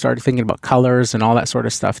franchise, I started thinking about colors and all that sort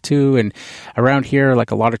of stuff too. And around here,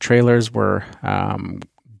 like a lot of trailers were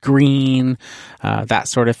green, that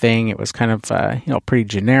sort of thing. It was kind of pretty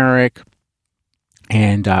generic.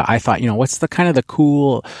 And I thought, what's the kind of the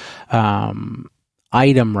cool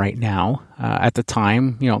item right now at the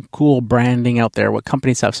time, cool branding out there, what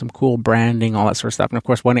companies have some cool branding, all that sort of stuff. And of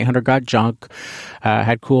course 1-800-GOT-JUNK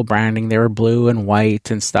had cool branding. They were blue and white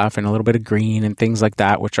and stuff, and a little bit of green and things like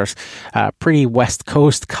that, which are pretty West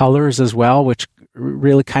Coast colors as well, which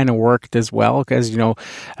really kind of worked as well, because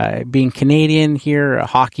being Canadian here,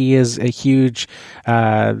 hockey is a huge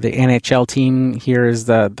the NHL team here is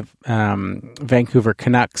the Vancouver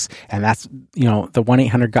Canucks, and that's the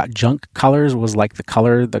 1-800-GOT-JUNK colors was like the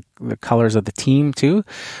colors of the team too,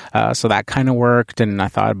 so that kind of worked. And I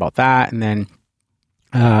thought about that, and then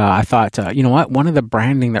I thought, what? One of the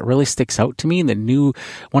branding that really sticks out to me,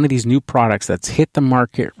 one of these new products that's hit the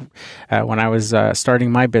market when I was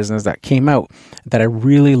starting my business that came out that I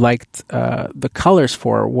really liked the colors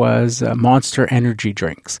for was Monster Energy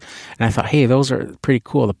drinks. And I thought, hey, those are pretty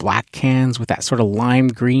cool. The black cans with that sort of lime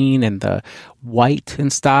green and the white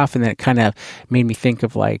and stuff. And then it kind of made me think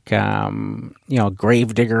of like,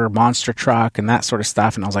 Gravedigger monster truck and that sort of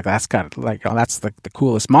stuff. And I was like, that's got like, that's the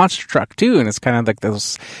coolest monster truck too. And it's kind of like those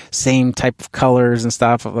same type of colors and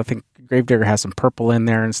stuff. I think Gravedigger has some purple in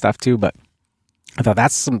there and stuff too, but I thought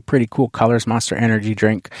that's some pretty cool colors, Monster Energy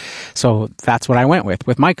drink. So that's what I went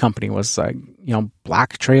with my company was,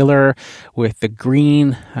 black trailer with the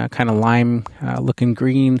green, kind of lime looking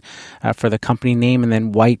green for the company name, and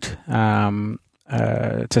then white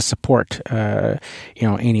to support,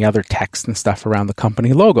 any other text and stuff around the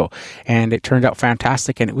company logo. And it turned out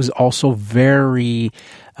fantastic. And it was also very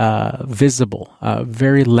visible,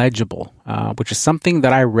 very legible, which is something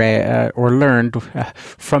that I read or learned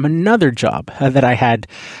from another job that I had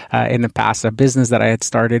in the past, a business that I had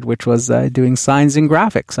started, which was doing signs and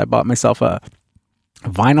graphics. I bought myself a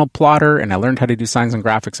vinyl plotter, and I learned how to do signs and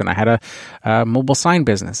graphics, and I had a mobile sign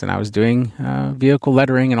business, and I was doing vehicle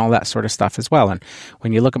lettering and all that sort of stuff as well. And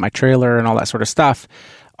when you look at my trailer and all that sort of stuff,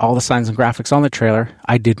 all the signs and graphics on the trailer,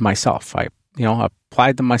 I did myself. I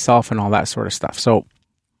applied them myself and all that sort of stuff. So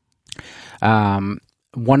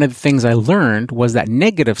one of the things I learned was that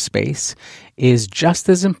negative space is just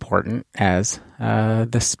as important as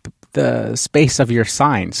the space of your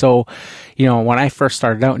sign. So, when I first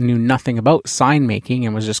started out and knew nothing about sign making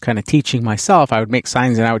and was just kind of teaching myself, I would make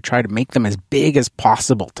signs and I would try to make them as big as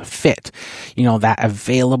possible to fit, that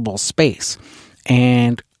available space.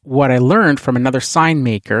 And what I learned from another sign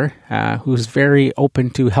maker, who's very open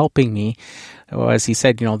to helping me, was he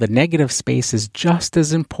said, the negative space is just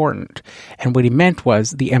as important. And what he meant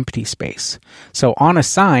was the empty space. So on a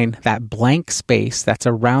sign, that blank space that's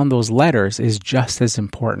around those letters is just as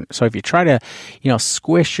important. So if you try to,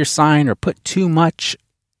 squish your sign or put too much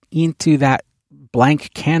into that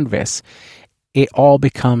blank canvas, it all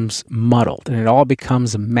becomes muddled and it all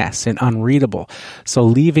becomes a mess and unreadable. So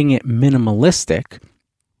leaving it minimalistic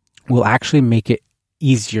will actually make it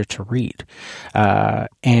easier to read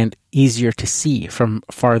and easier to see from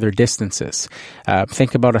farther distances.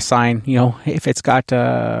 Think about a sign, if it's got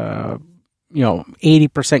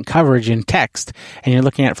 80% coverage in text and you're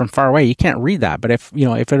looking at it from far away, you can't read that. But if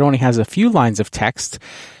it only has a few lines of text,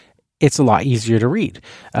 it's a lot easier to read.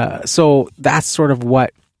 So that's sort of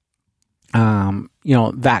what,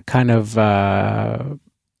 that kind of,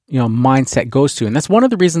 mindset goes to. And that's one of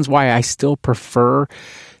the reasons why I still prefer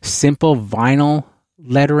simple vinyl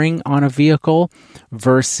lettering on a vehicle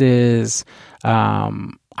versus,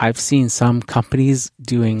 I've seen some companies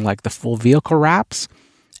doing like the full vehicle wraps,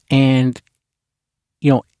 and,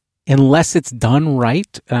 unless it's done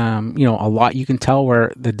right, a lot you can tell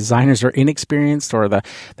where the designers are inexperienced, or the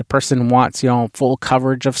person wants, full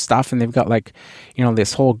coverage of stuff, and they've got like,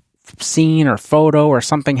 this whole scene or photo or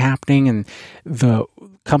something happening, and the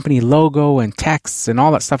company logo and texts and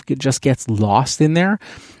all that stuff just gets lost in there.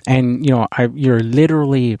 And,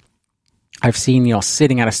 I've seen,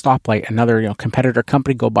 sitting at a stoplight, another, competitor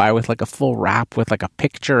company go by with like a full wrap with like a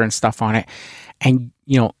picture and stuff on it. And,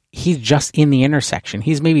 he's just in the intersection.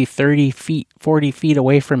 He's maybe 30 feet, 40 feet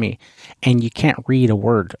away from me, and you can't read a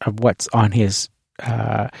word of what's on his,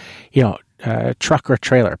 truck or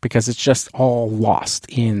trailer, because it's just all lost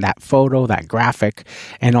in that photo, that graphic,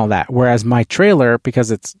 and all that. Whereas my trailer,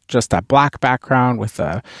 because it's just a black background with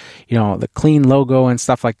the clean logo and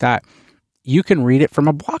stuff like that, you can read it from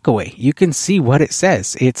a block away. You can see what it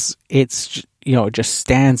says. It's it just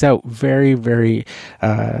stands out very, very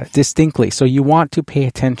distinctly. So you want to pay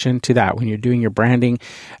attention to that when you're doing your branding,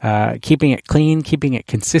 keeping it clean, keeping it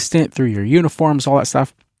consistent through your uniforms, all that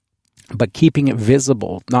stuff, but keeping it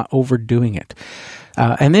visible, not overdoing it.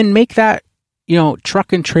 And then make that,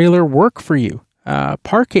 truck and trailer work for you.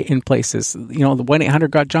 Park it in places. The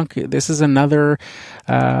 1-800-GOT-JUNK, this is another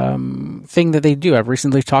thing that they do. I've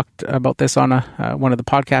recently talked about this on one of the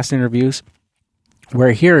podcast interviews,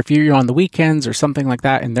 where here, if you're on the weekends or something like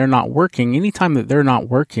that and they're not working, anytime that they're not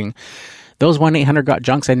working, those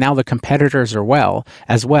 1-800-GOT-JUNKs, and now the competitors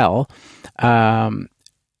as well,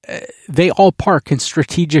 they all park in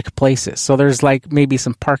strategic places. So there's like maybe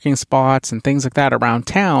some parking spots and things like that around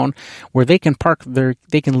town where they can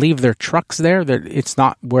they can leave their trucks there. It's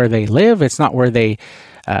not where they live. It's not where they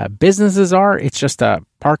businesses are. It's just a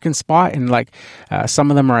parking spot. And like some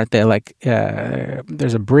of them are at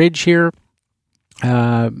there's a bridge here.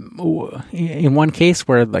 In one case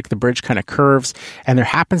where like the bridge kind of curves, and there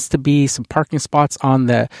happens to be some parking spots on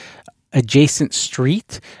the adjacent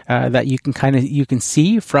street that you can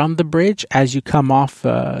see from the bridge as you come off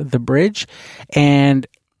the bridge, and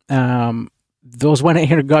those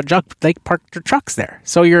 1-800-GOT-JUNK, they park their trucks there.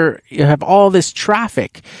 So you have all this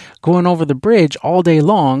traffic going over the bridge all day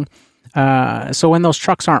long. So when those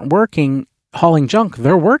trucks aren't working hauling junk,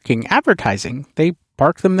 they're working advertising. They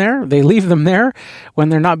park them there, they leave them there when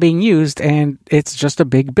they're not being used, and it's just a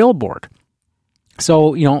big billboard.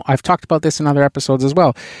 So, I've talked about this in other episodes as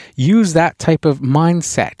well. Use that type of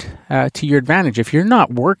mindset to your advantage. If you're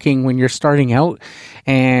not working when you're starting out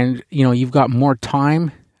and, you've got more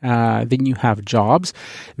time than you have jobs,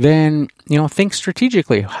 then, think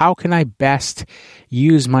strategically. How can I best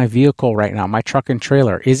use my vehicle right now, my truck and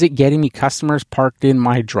trailer? Is it getting me customers parked in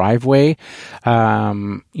my driveway?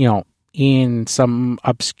 In some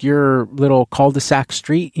obscure little cul-de-sac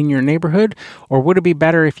street in your neighborhood? Or would it be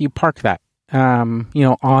better if you park that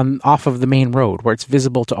off of the main road where it's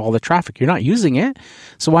visible to all the traffic? You're not using it,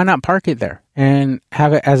 so why not park it there and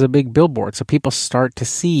have it as a big billboard so people start to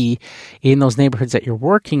see in those neighborhoods that you're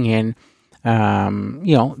working in,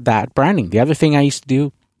 that branding. The other thing I used to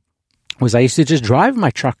do was I used to just drive my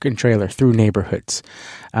truck and trailer through neighborhoods,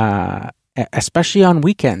 especially on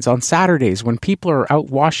weekends, on Saturdays, when people are out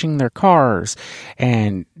washing their cars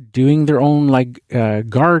and doing their own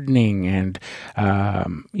gardening and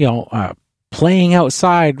playing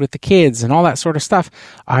outside with the kids and all that sort of stuff.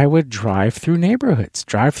 I would drive through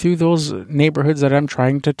those neighborhoods that I'm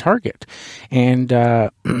trying to target, and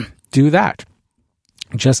do that.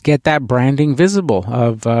 Just get that branding visible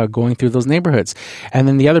of going through those neighborhoods. And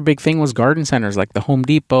then the other big thing was garden centers, like the Home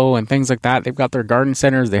Depot and things like that. They've got their garden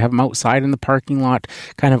centers. They have them outside in the parking lot,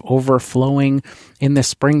 kind of overflowing in the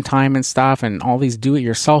springtime and stuff. And all these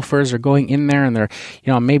do-it-yourselfers are going in there, and they're,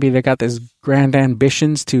 maybe they got this grand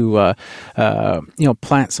ambitions to,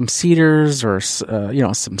 plant some cedars or, some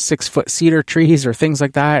 6-foot cedar trees or things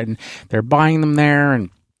like that. And they're buying them there. And,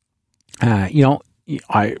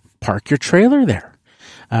 I park your trailer there.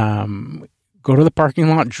 Go to the parking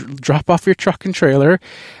lot, drop off your truck and trailer,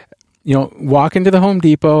 walk into the Home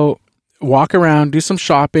Depot, walk around, do some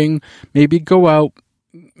shopping, maybe go out,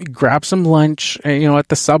 grab some lunch, at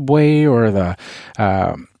the Subway or the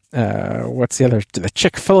the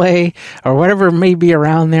Chick-fil-A or whatever may be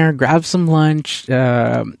around there. Grab some lunch,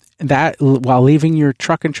 that while leaving your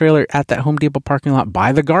truck and trailer at that Home Depot parking lot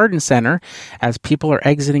by the garden center as people are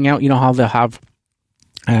exiting out. How they'll have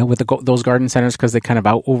with those garden centers, because they kind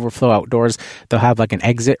of overflow outdoors. They'll have like an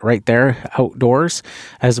exit right there outdoors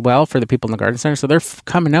as well for the people in the garden center. So they're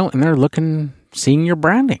coming out and they're seeing your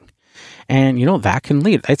branding. And, that can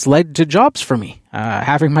lead. It's led to jobs for me,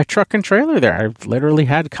 having my truck and trailer there. I've literally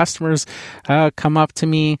had customers come up to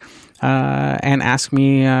me and ask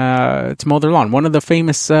me to mow their lawn. One of the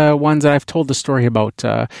famous ones that I've told the story about,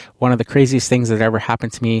 one of the craziest things that ever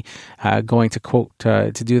happened to me going to quote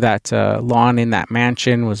to do that lawn in that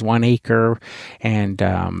mansion was 1 acre. And,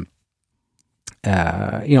 with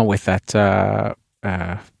that,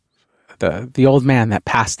 the old man that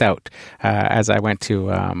passed out as I went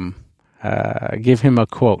to give him a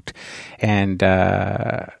quote. And,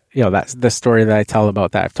 that's the story that I tell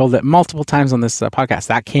about that. I've told it multiple times on this podcast.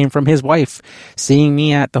 That came from his wife seeing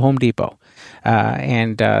me at the Home Depot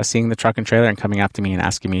and seeing the truck and trailer and coming up to me and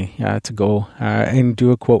asking me to go and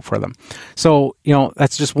do a quote for them. So,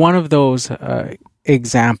 that's just one of those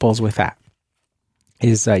examples with that.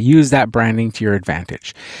 Is use that branding to your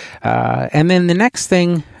advantage. And then the next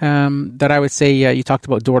thing that I would say, you talked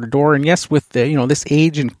about door to door, and yes, with the, this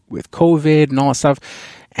age and with COVID and all that stuff,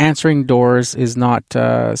 answering doors is not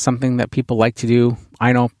something that people like to do.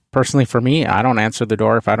 I know personally for me, I don't answer the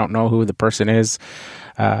door if I don't know who the person is,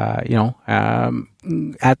 at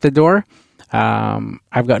the door.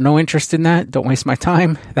 I've got no interest in that. Don't waste my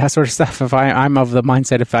time, that sort of stuff. If I'm of the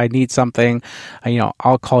mindset, if I need something,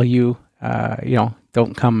 I'll call you,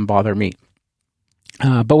 don't come and bother me.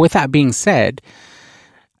 But with that being said,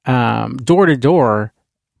 door to door,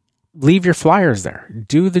 leave your flyers there.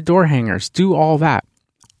 Do the door hangers. Do all that.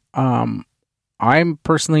 I'm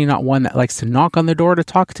personally not one that likes to knock on the door to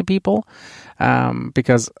talk to people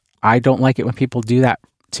because I don't like it when people do that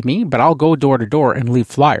to me. But I'll go door to door and leave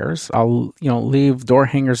flyers. I'll leave door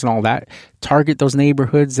hangers and all that. Target those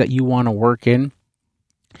neighborhoods that you want to work in.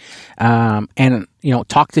 And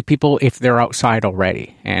talk to people if they're outside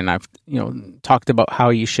already. And I've, talked about how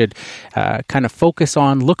you should, kind of focus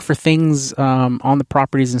on, look for things, on the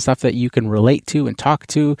properties and stuff that you can relate to and talk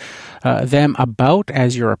to, them about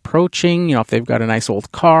as you're approaching, if they've got a nice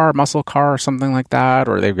old car, muscle car or something like that,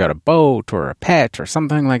 or they've got a boat or a pet or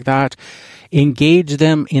something like that, engage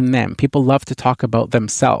them in them. People love to talk about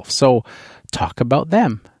themselves. So talk about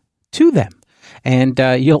them to them. And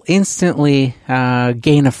you'll instantly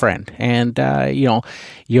gain a friend, and you'll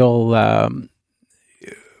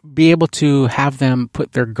be able to have them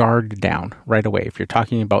put their guard down right away. If you're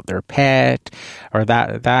talking about their pet or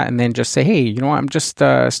that, and then just say, hey, I'm just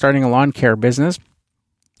starting a lawn care business,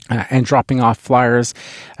 and dropping off flyers,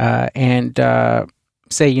 and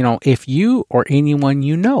say, if you or anyone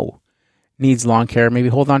needs lawn care, maybe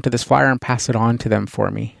hold on to this flyer and pass it on to them for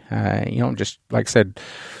me. Just like I said,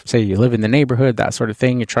 say you live in the neighborhood, that sort of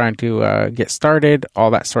thing. You're trying to get started, all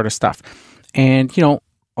that sort of stuff. And,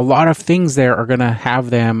 a lot of things there are going to have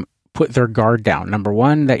them put their guard down. Number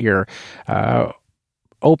one, that you're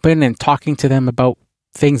open and talking to them about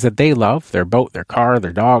things that they love, their boat, their car,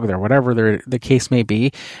 their dog, their whatever the case may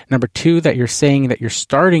be. Number two, that you're saying that you're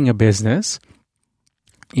starting a business.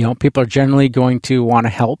 People are generally going to want to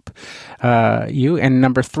help you. And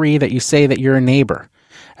number three, that you say that you're a neighbor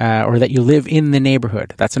or that you live in the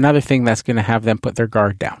neighborhood. That's another thing that's going to have them put their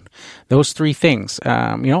guard down. Those three things,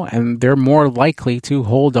 and they're more likely to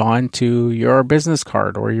hold on to your business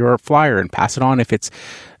card or your flyer and pass it on if it's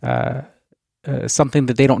something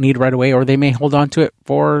that they don't need right away, or they may hold on to it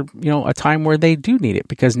for, a time where they do need it,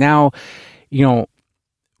 because now,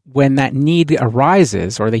 when that need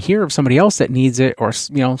arises, or they hear of somebody else that needs it, or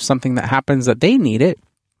something that happens that they need it,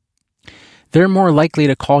 they're more likely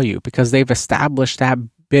to call you because they've established that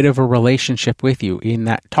bit of a relationship with you in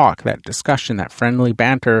that talk, that discussion, that friendly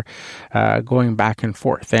banter, going back and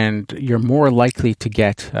forth, and you're more likely to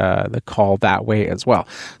get the call that way as well.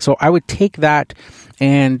 So I would take that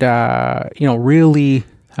and really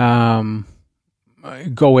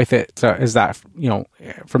go with it as that,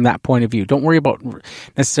 from that point of view. Don't worry about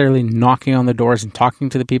necessarily knocking on the doors and talking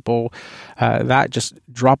to the people. That just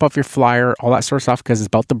drop off your flyer, all that sort of stuff, because it's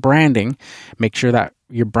about the branding. Make sure that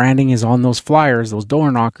your branding is on those flyers, those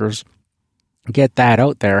door knockers. Get that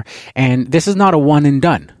out there. And this is not a one and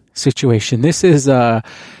done situation. This is a,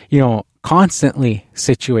 constantly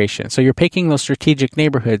situation. So you're picking those strategic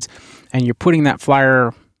neighborhoods and you're putting that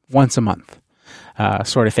flyer once a month.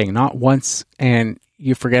 Sort of thing, not once and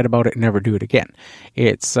you forget about it and never do it again.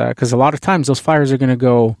 It's because a lot of times those flyers are going to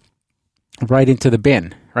go right into the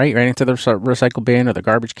bin, right into the recycle bin or the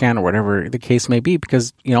garbage can or whatever the case may be,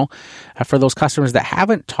 because, for those customers that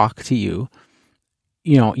haven't talked to you,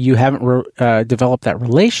 you haven't developed that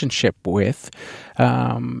relationship with,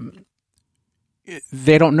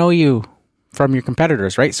 they don't know you from your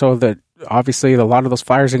competitors, right? So that obviously a lot of those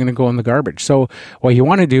flyers are going to go in the garbage. So what you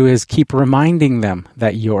want to do is keep reminding them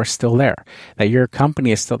that you're still there, that your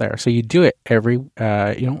company is still there. So you do it every,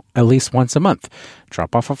 at least once a month.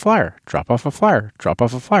 Drop off a flyer, drop off a flyer, drop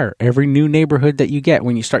off a flyer. Every new neighborhood that you get,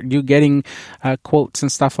 when you start getting quotes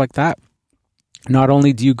and stuff like that, not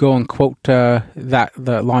only do you go and quote the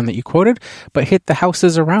lawn that you quoted, but hit the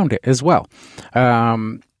houses around it as well.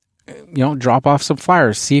 Drop off some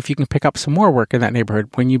flyers, see if you can pick up some more work in that neighborhood.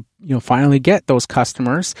 When you finally get those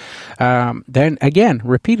customers, then again,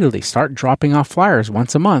 repeatedly start dropping off flyers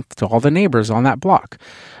once a month to all the neighbors on that block.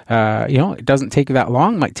 It doesn't take that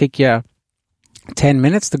long. It might take you 10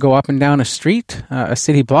 minutes to go up and down a street, a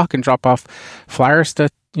city block, and drop off flyers to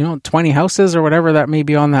 20 houses or whatever that may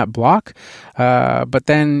be on that block. But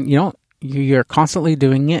then, you're constantly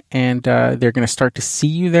doing it, and they're going to start to see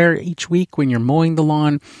you there each week when you're mowing the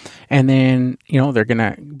lawn. And then, they're going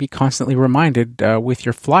to be constantly reminded with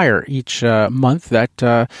your flyer each month that,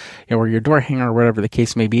 or your door hanger or whatever the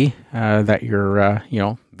case may be, that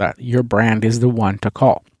that your brand is the one to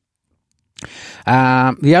call.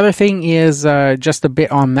 The other thing is just a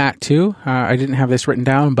bit on that too. I didn't have this written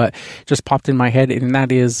down, but just popped in my head, and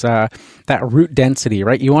that is that route density,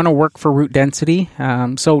 right? You want to work for route density.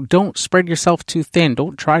 So don't spread yourself too thin.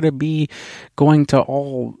 Don't try to be going to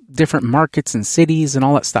all different markets and cities and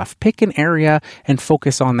all that stuff. Pick an area and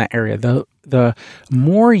focus on that area. The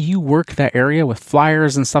more you work that area with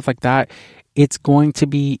flyers and stuff like that, it's going to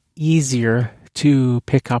be easier to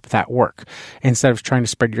pick up that work instead of trying to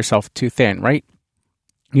spread yourself too thin, right?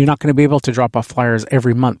 You're not going to be able to drop off flyers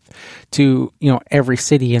every month to, every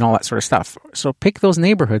city and all that sort of stuff. So pick those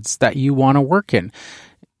neighborhoods that you want to work in.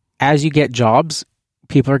 As you get jobs,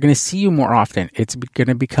 people are going to see you more often. It's going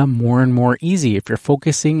to become more and more easy if you're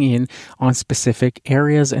focusing in on specific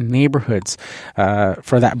areas and neighborhoods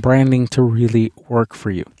for that branding to really work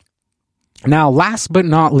for you. Now, last but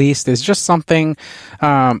not least is just something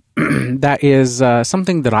that is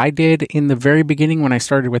something that I did in the very beginning when I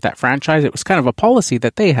started with that franchise. It was kind of a policy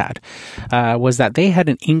that they had, was that they had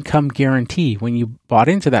an income guarantee when you bought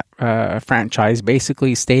into that franchise,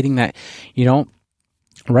 basically stating that,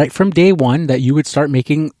 right from day one that you would start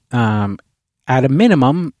making at a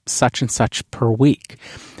minimum such and such per week.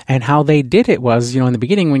 And how they did it was, in the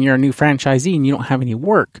beginning when you're a new franchisee and you don't have any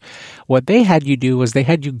work, what they had you do was they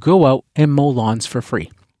had you go out and mow lawns for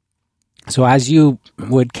free. So as you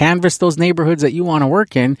would canvass those neighborhoods that you want to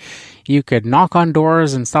work in, you could knock on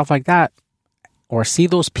doors and stuff like that, or see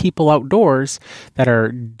those people outdoors that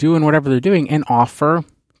are doing whatever they're doing and offer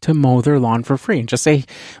to mow their lawn for free. And just say,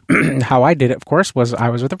 how I did it, of course, was I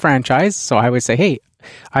was with a franchise. So I would say, hey,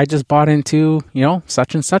 I just bought into,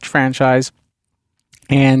 such and such franchise.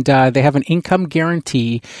 And they have an income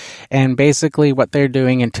guarantee, and basically what they're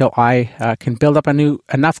doing until I can build up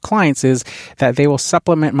enough clients is that they will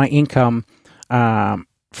supplement my income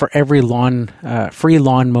for every free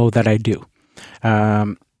lawn mow that I do,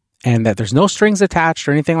 and that there's no strings attached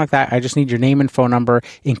or anything like that. I just need your name and phone number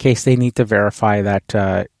in case they need to verify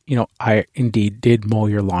that I indeed did mow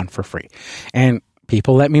your lawn for free. And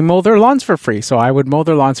people let me mow their lawns for free. So I would mow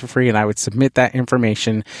their lawns for free, and I would submit that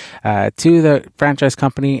information to the franchise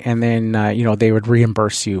company, and then, they would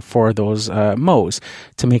reimburse you for those mows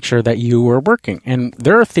to make sure that you were working. And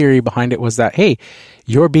their theory behind it was that, hey,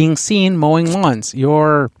 you're being seen mowing lawns.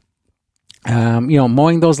 You're,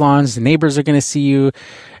 mowing those lawns. The neighbors are going to see you.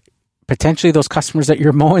 Potentially those customers that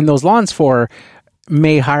you're mowing those lawns for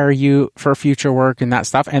may hire you for future work and that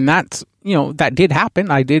stuff. And that's, that did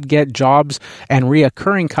happen. I did get jobs and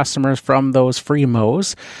reoccurring customers from those free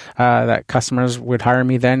mows, that customers would hire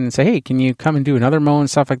me then and say, hey, can you come and do another mow and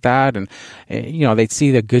stuff like that? And, they'd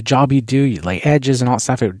see the good job you do. You lay edges and all that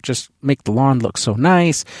stuff. It would just make the lawn look so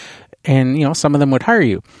nice. And, some of them would hire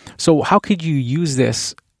you. So how could you use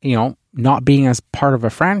this, not being as part of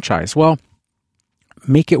a franchise? Well,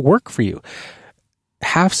 make it work for you.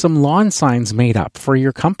 Have some lawn signs made up for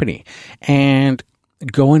your company and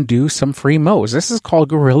go and do some free mows. This is called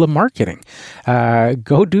guerrilla marketing.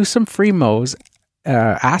 Go do some free mows,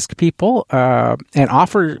 ask people and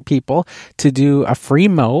offer people to do a free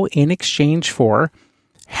mow in exchange for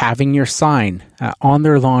having your sign on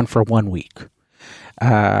their lawn for 1 week. They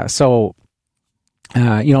have to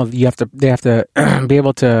be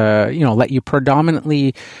able to, let you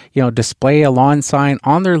predominantly, display a lawn sign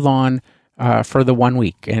on their lawn for the 1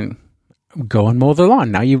 week and go and mow their lawn.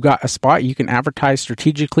 Now you've got a spot you can advertise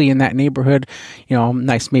strategically in that neighborhood,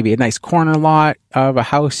 maybe a nice corner lot of a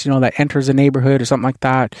house, that enters a neighborhood or something like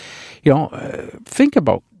that. Think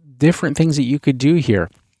about different things that you could do here.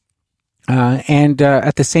 And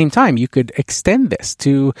at the same time, you could extend this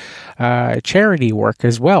to charity work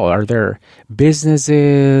as well. Are there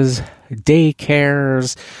businesses,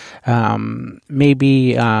 daycares,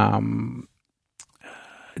 maybe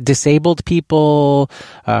disabled people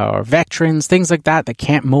or veterans, things like that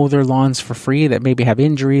can't mow their lawns for free, that maybe have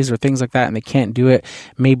injuries or things like that, and they can't do it?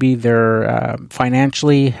 Maybe they're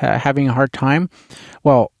financially having a hard time.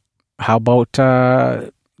 Well, how about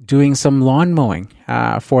doing some lawn mowing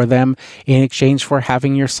for them in exchange for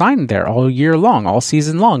having your sign there all year long, all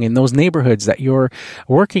season long in those neighborhoods that you're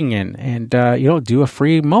working in, and do a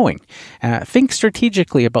free mowing. Think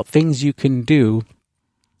strategically about things you can do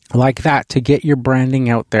like that to get your branding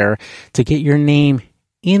out there, to get your name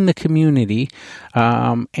in the community,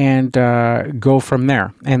 and go from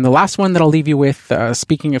there. And the last one that I'll leave you with,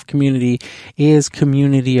 speaking of community, is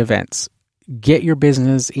community events. Get your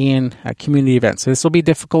business in community events. So this will be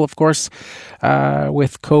difficult, of course,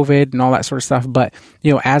 with COVID and all that sort of stuff. But,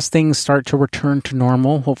 as things start to return to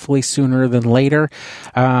normal, hopefully sooner than later,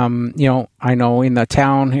 I know in the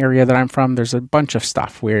town area that I'm from, there's a bunch of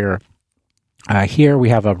stuff where here we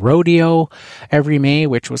have a rodeo every May,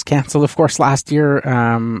 which was canceled, of course, last year.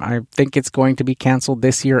 I think it's going to be canceled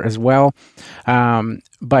this year as well.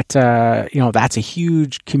 But that's a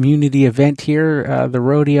huge community event here, the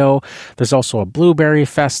rodeo. There's also a blueberry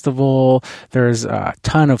festival. There's a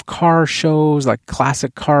ton of car shows, like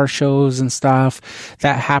classic car shows and stuff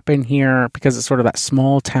that happen here because it's sort of that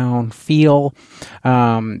small town feel.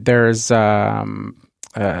 There's Santa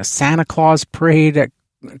Claus parade at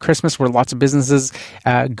Christmas, where lots of businesses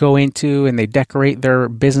go into and they decorate their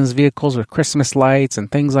business vehicles with Christmas lights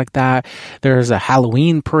and things like that. There's a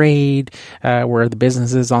Halloween parade where the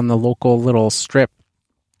businesses on the local little strip,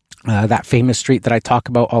 that famous street that I talk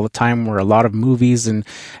about all the time, where a lot of movies and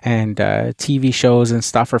TV shows and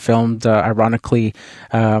stuff are filmed. Ironically,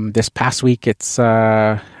 this past week, it's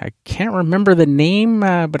I can't remember the name,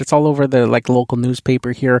 but it's all over the local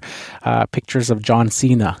newspaper here. Pictures of John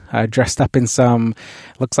Cena dressed up in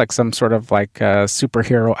looks like some sort of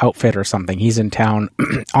superhero outfit or something. He's in town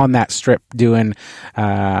on that strip doing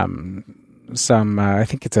I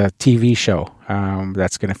think it's a TV show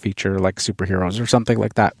that's going to feature superheroes or something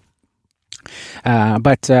like that.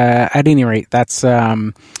 But at any rate, that's it's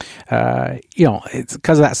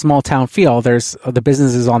because of that small town feel. There's the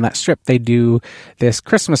businesses on that strip. They do this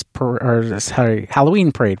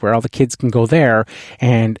Halloween parade where all the kids can go there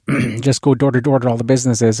and just go door to door to all the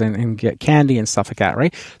businesses and get candy and stuff like that,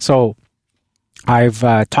 right? So I've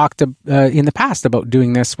talked in the past about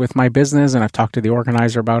doing this with my business, and I've talked to the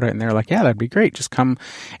organizer about it, and they're like, yeah, that'd be great. Just come.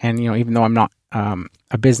 And, even though I'm not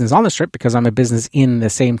a business on the strip, because I'm a business in the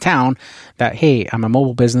same town, that, hey, I'm a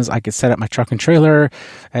mobile business, I could set up my truck and trailer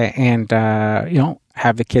and,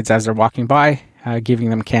 have the kids as they're walking by, giving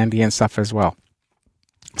them candy and stuff as well.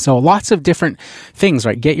 So lots of different things,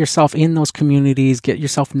 right? Get yourself in those communities, get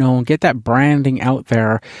yourself known, get that branding out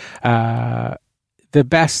there, the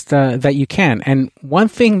best that you can. And one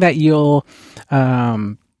thing that you'll,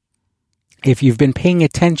 if you've been paying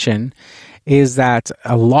attention, is that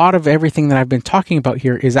a lot of everything that I've been talking about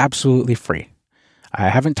here is absolutely free. I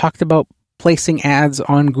haven't talked about placing ads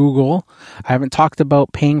on Google. I haven't talked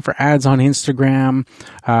about paying for ads on Instagram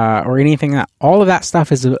or anything. All of that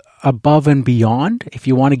stuff is above and beyond. If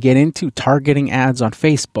you want to get into targeting ads on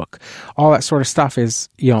Facebook, all that sort of stuff is,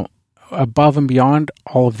 above and beyond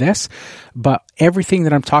all of this. But everything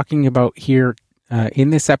that I'm talking about here in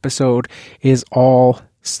this episode is all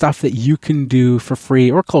stuff that you can do for free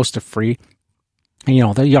or close to free.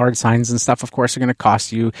 And, the yard signs and stuff, of course, are going to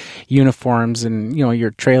cost you, uniforms and,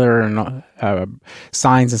 your trailer and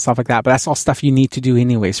signs and stuff like that. But that's all stuff you need to do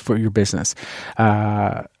anyways for your business.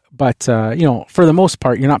 But for the most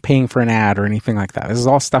part, you're not paying for an ad or anything like that. This is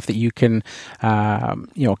all stuff that you can,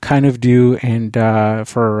 kind of do and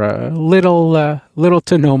for little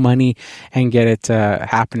to no money and get it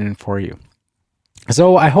happening for you.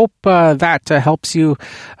 So I hope that helps you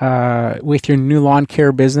with your new lawn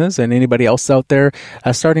care business, and anybody else out there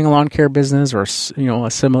starting a lawn care business or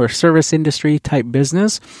a similar service industry type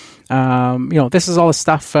business. This is all the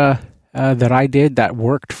stuff that I did that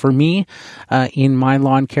worked for me in my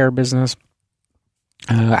lawn care business.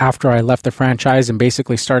 After I left the franchise and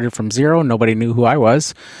basically started from zero, nobody knew who I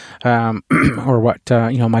was or what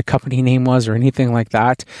my company name was or anything like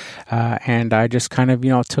that. And I just kind of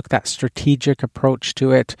took that strategic approach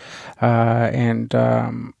to it and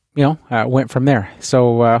went from there.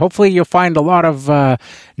 So hopefully you'll find a lot of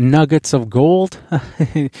nuggets of gold,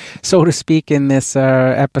 so to speak, in this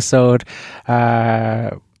episode.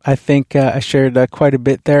 I think I shared quite a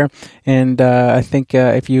bit there, and I think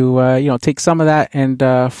if you take some of that and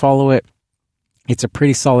follow it, it's a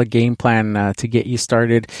pretty solid game plan to get you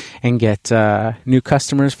started and get new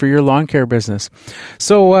customers for your lawn care business.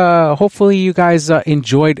 So hopefully you guys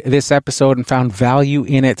enjoyed this episode and found value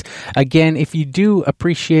in it. Again, if you do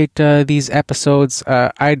appreciate these episodes,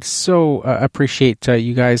 I'd so appreciate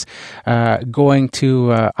you guys going to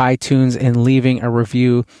iTunes and leaving a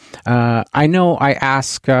review. I know I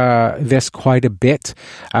ask this quite a bit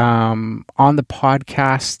on the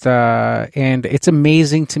podcast, and it's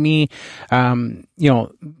amazing to me.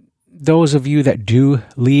 Those of you that do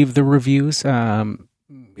leave the reviews,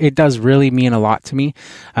 it does really mean a lot to me.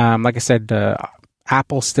 Like I said,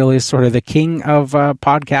 Apple still is sort of the king of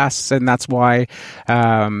podcasts, and that's why,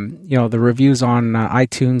 the reviews on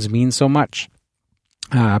iTunes mean so much,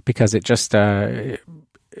 because it just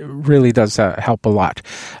it really does help a lot.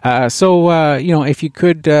 If you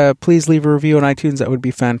could please leave a review on iTunes, that would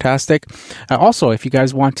be fantastic. Also, if you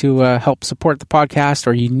guys want to help support the podcast,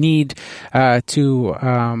 or you need a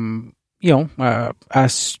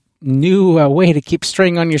new way to keep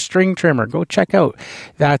string on your string trimmer, go check out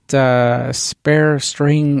that spare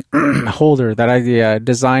string holder that I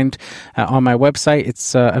designed on my website.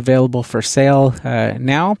 It's available for sale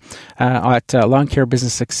now at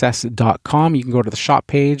lawncarebusinesssuccess.com. You can go to the shop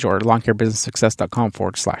page, or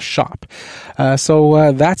lawncarebusinesssuccess.com/shop.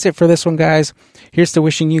 So that's it for this one, guys. Here's to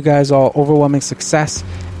wishing you guys all overwhelming success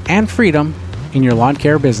and freedom in your lawn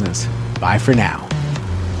care business. Bye for now.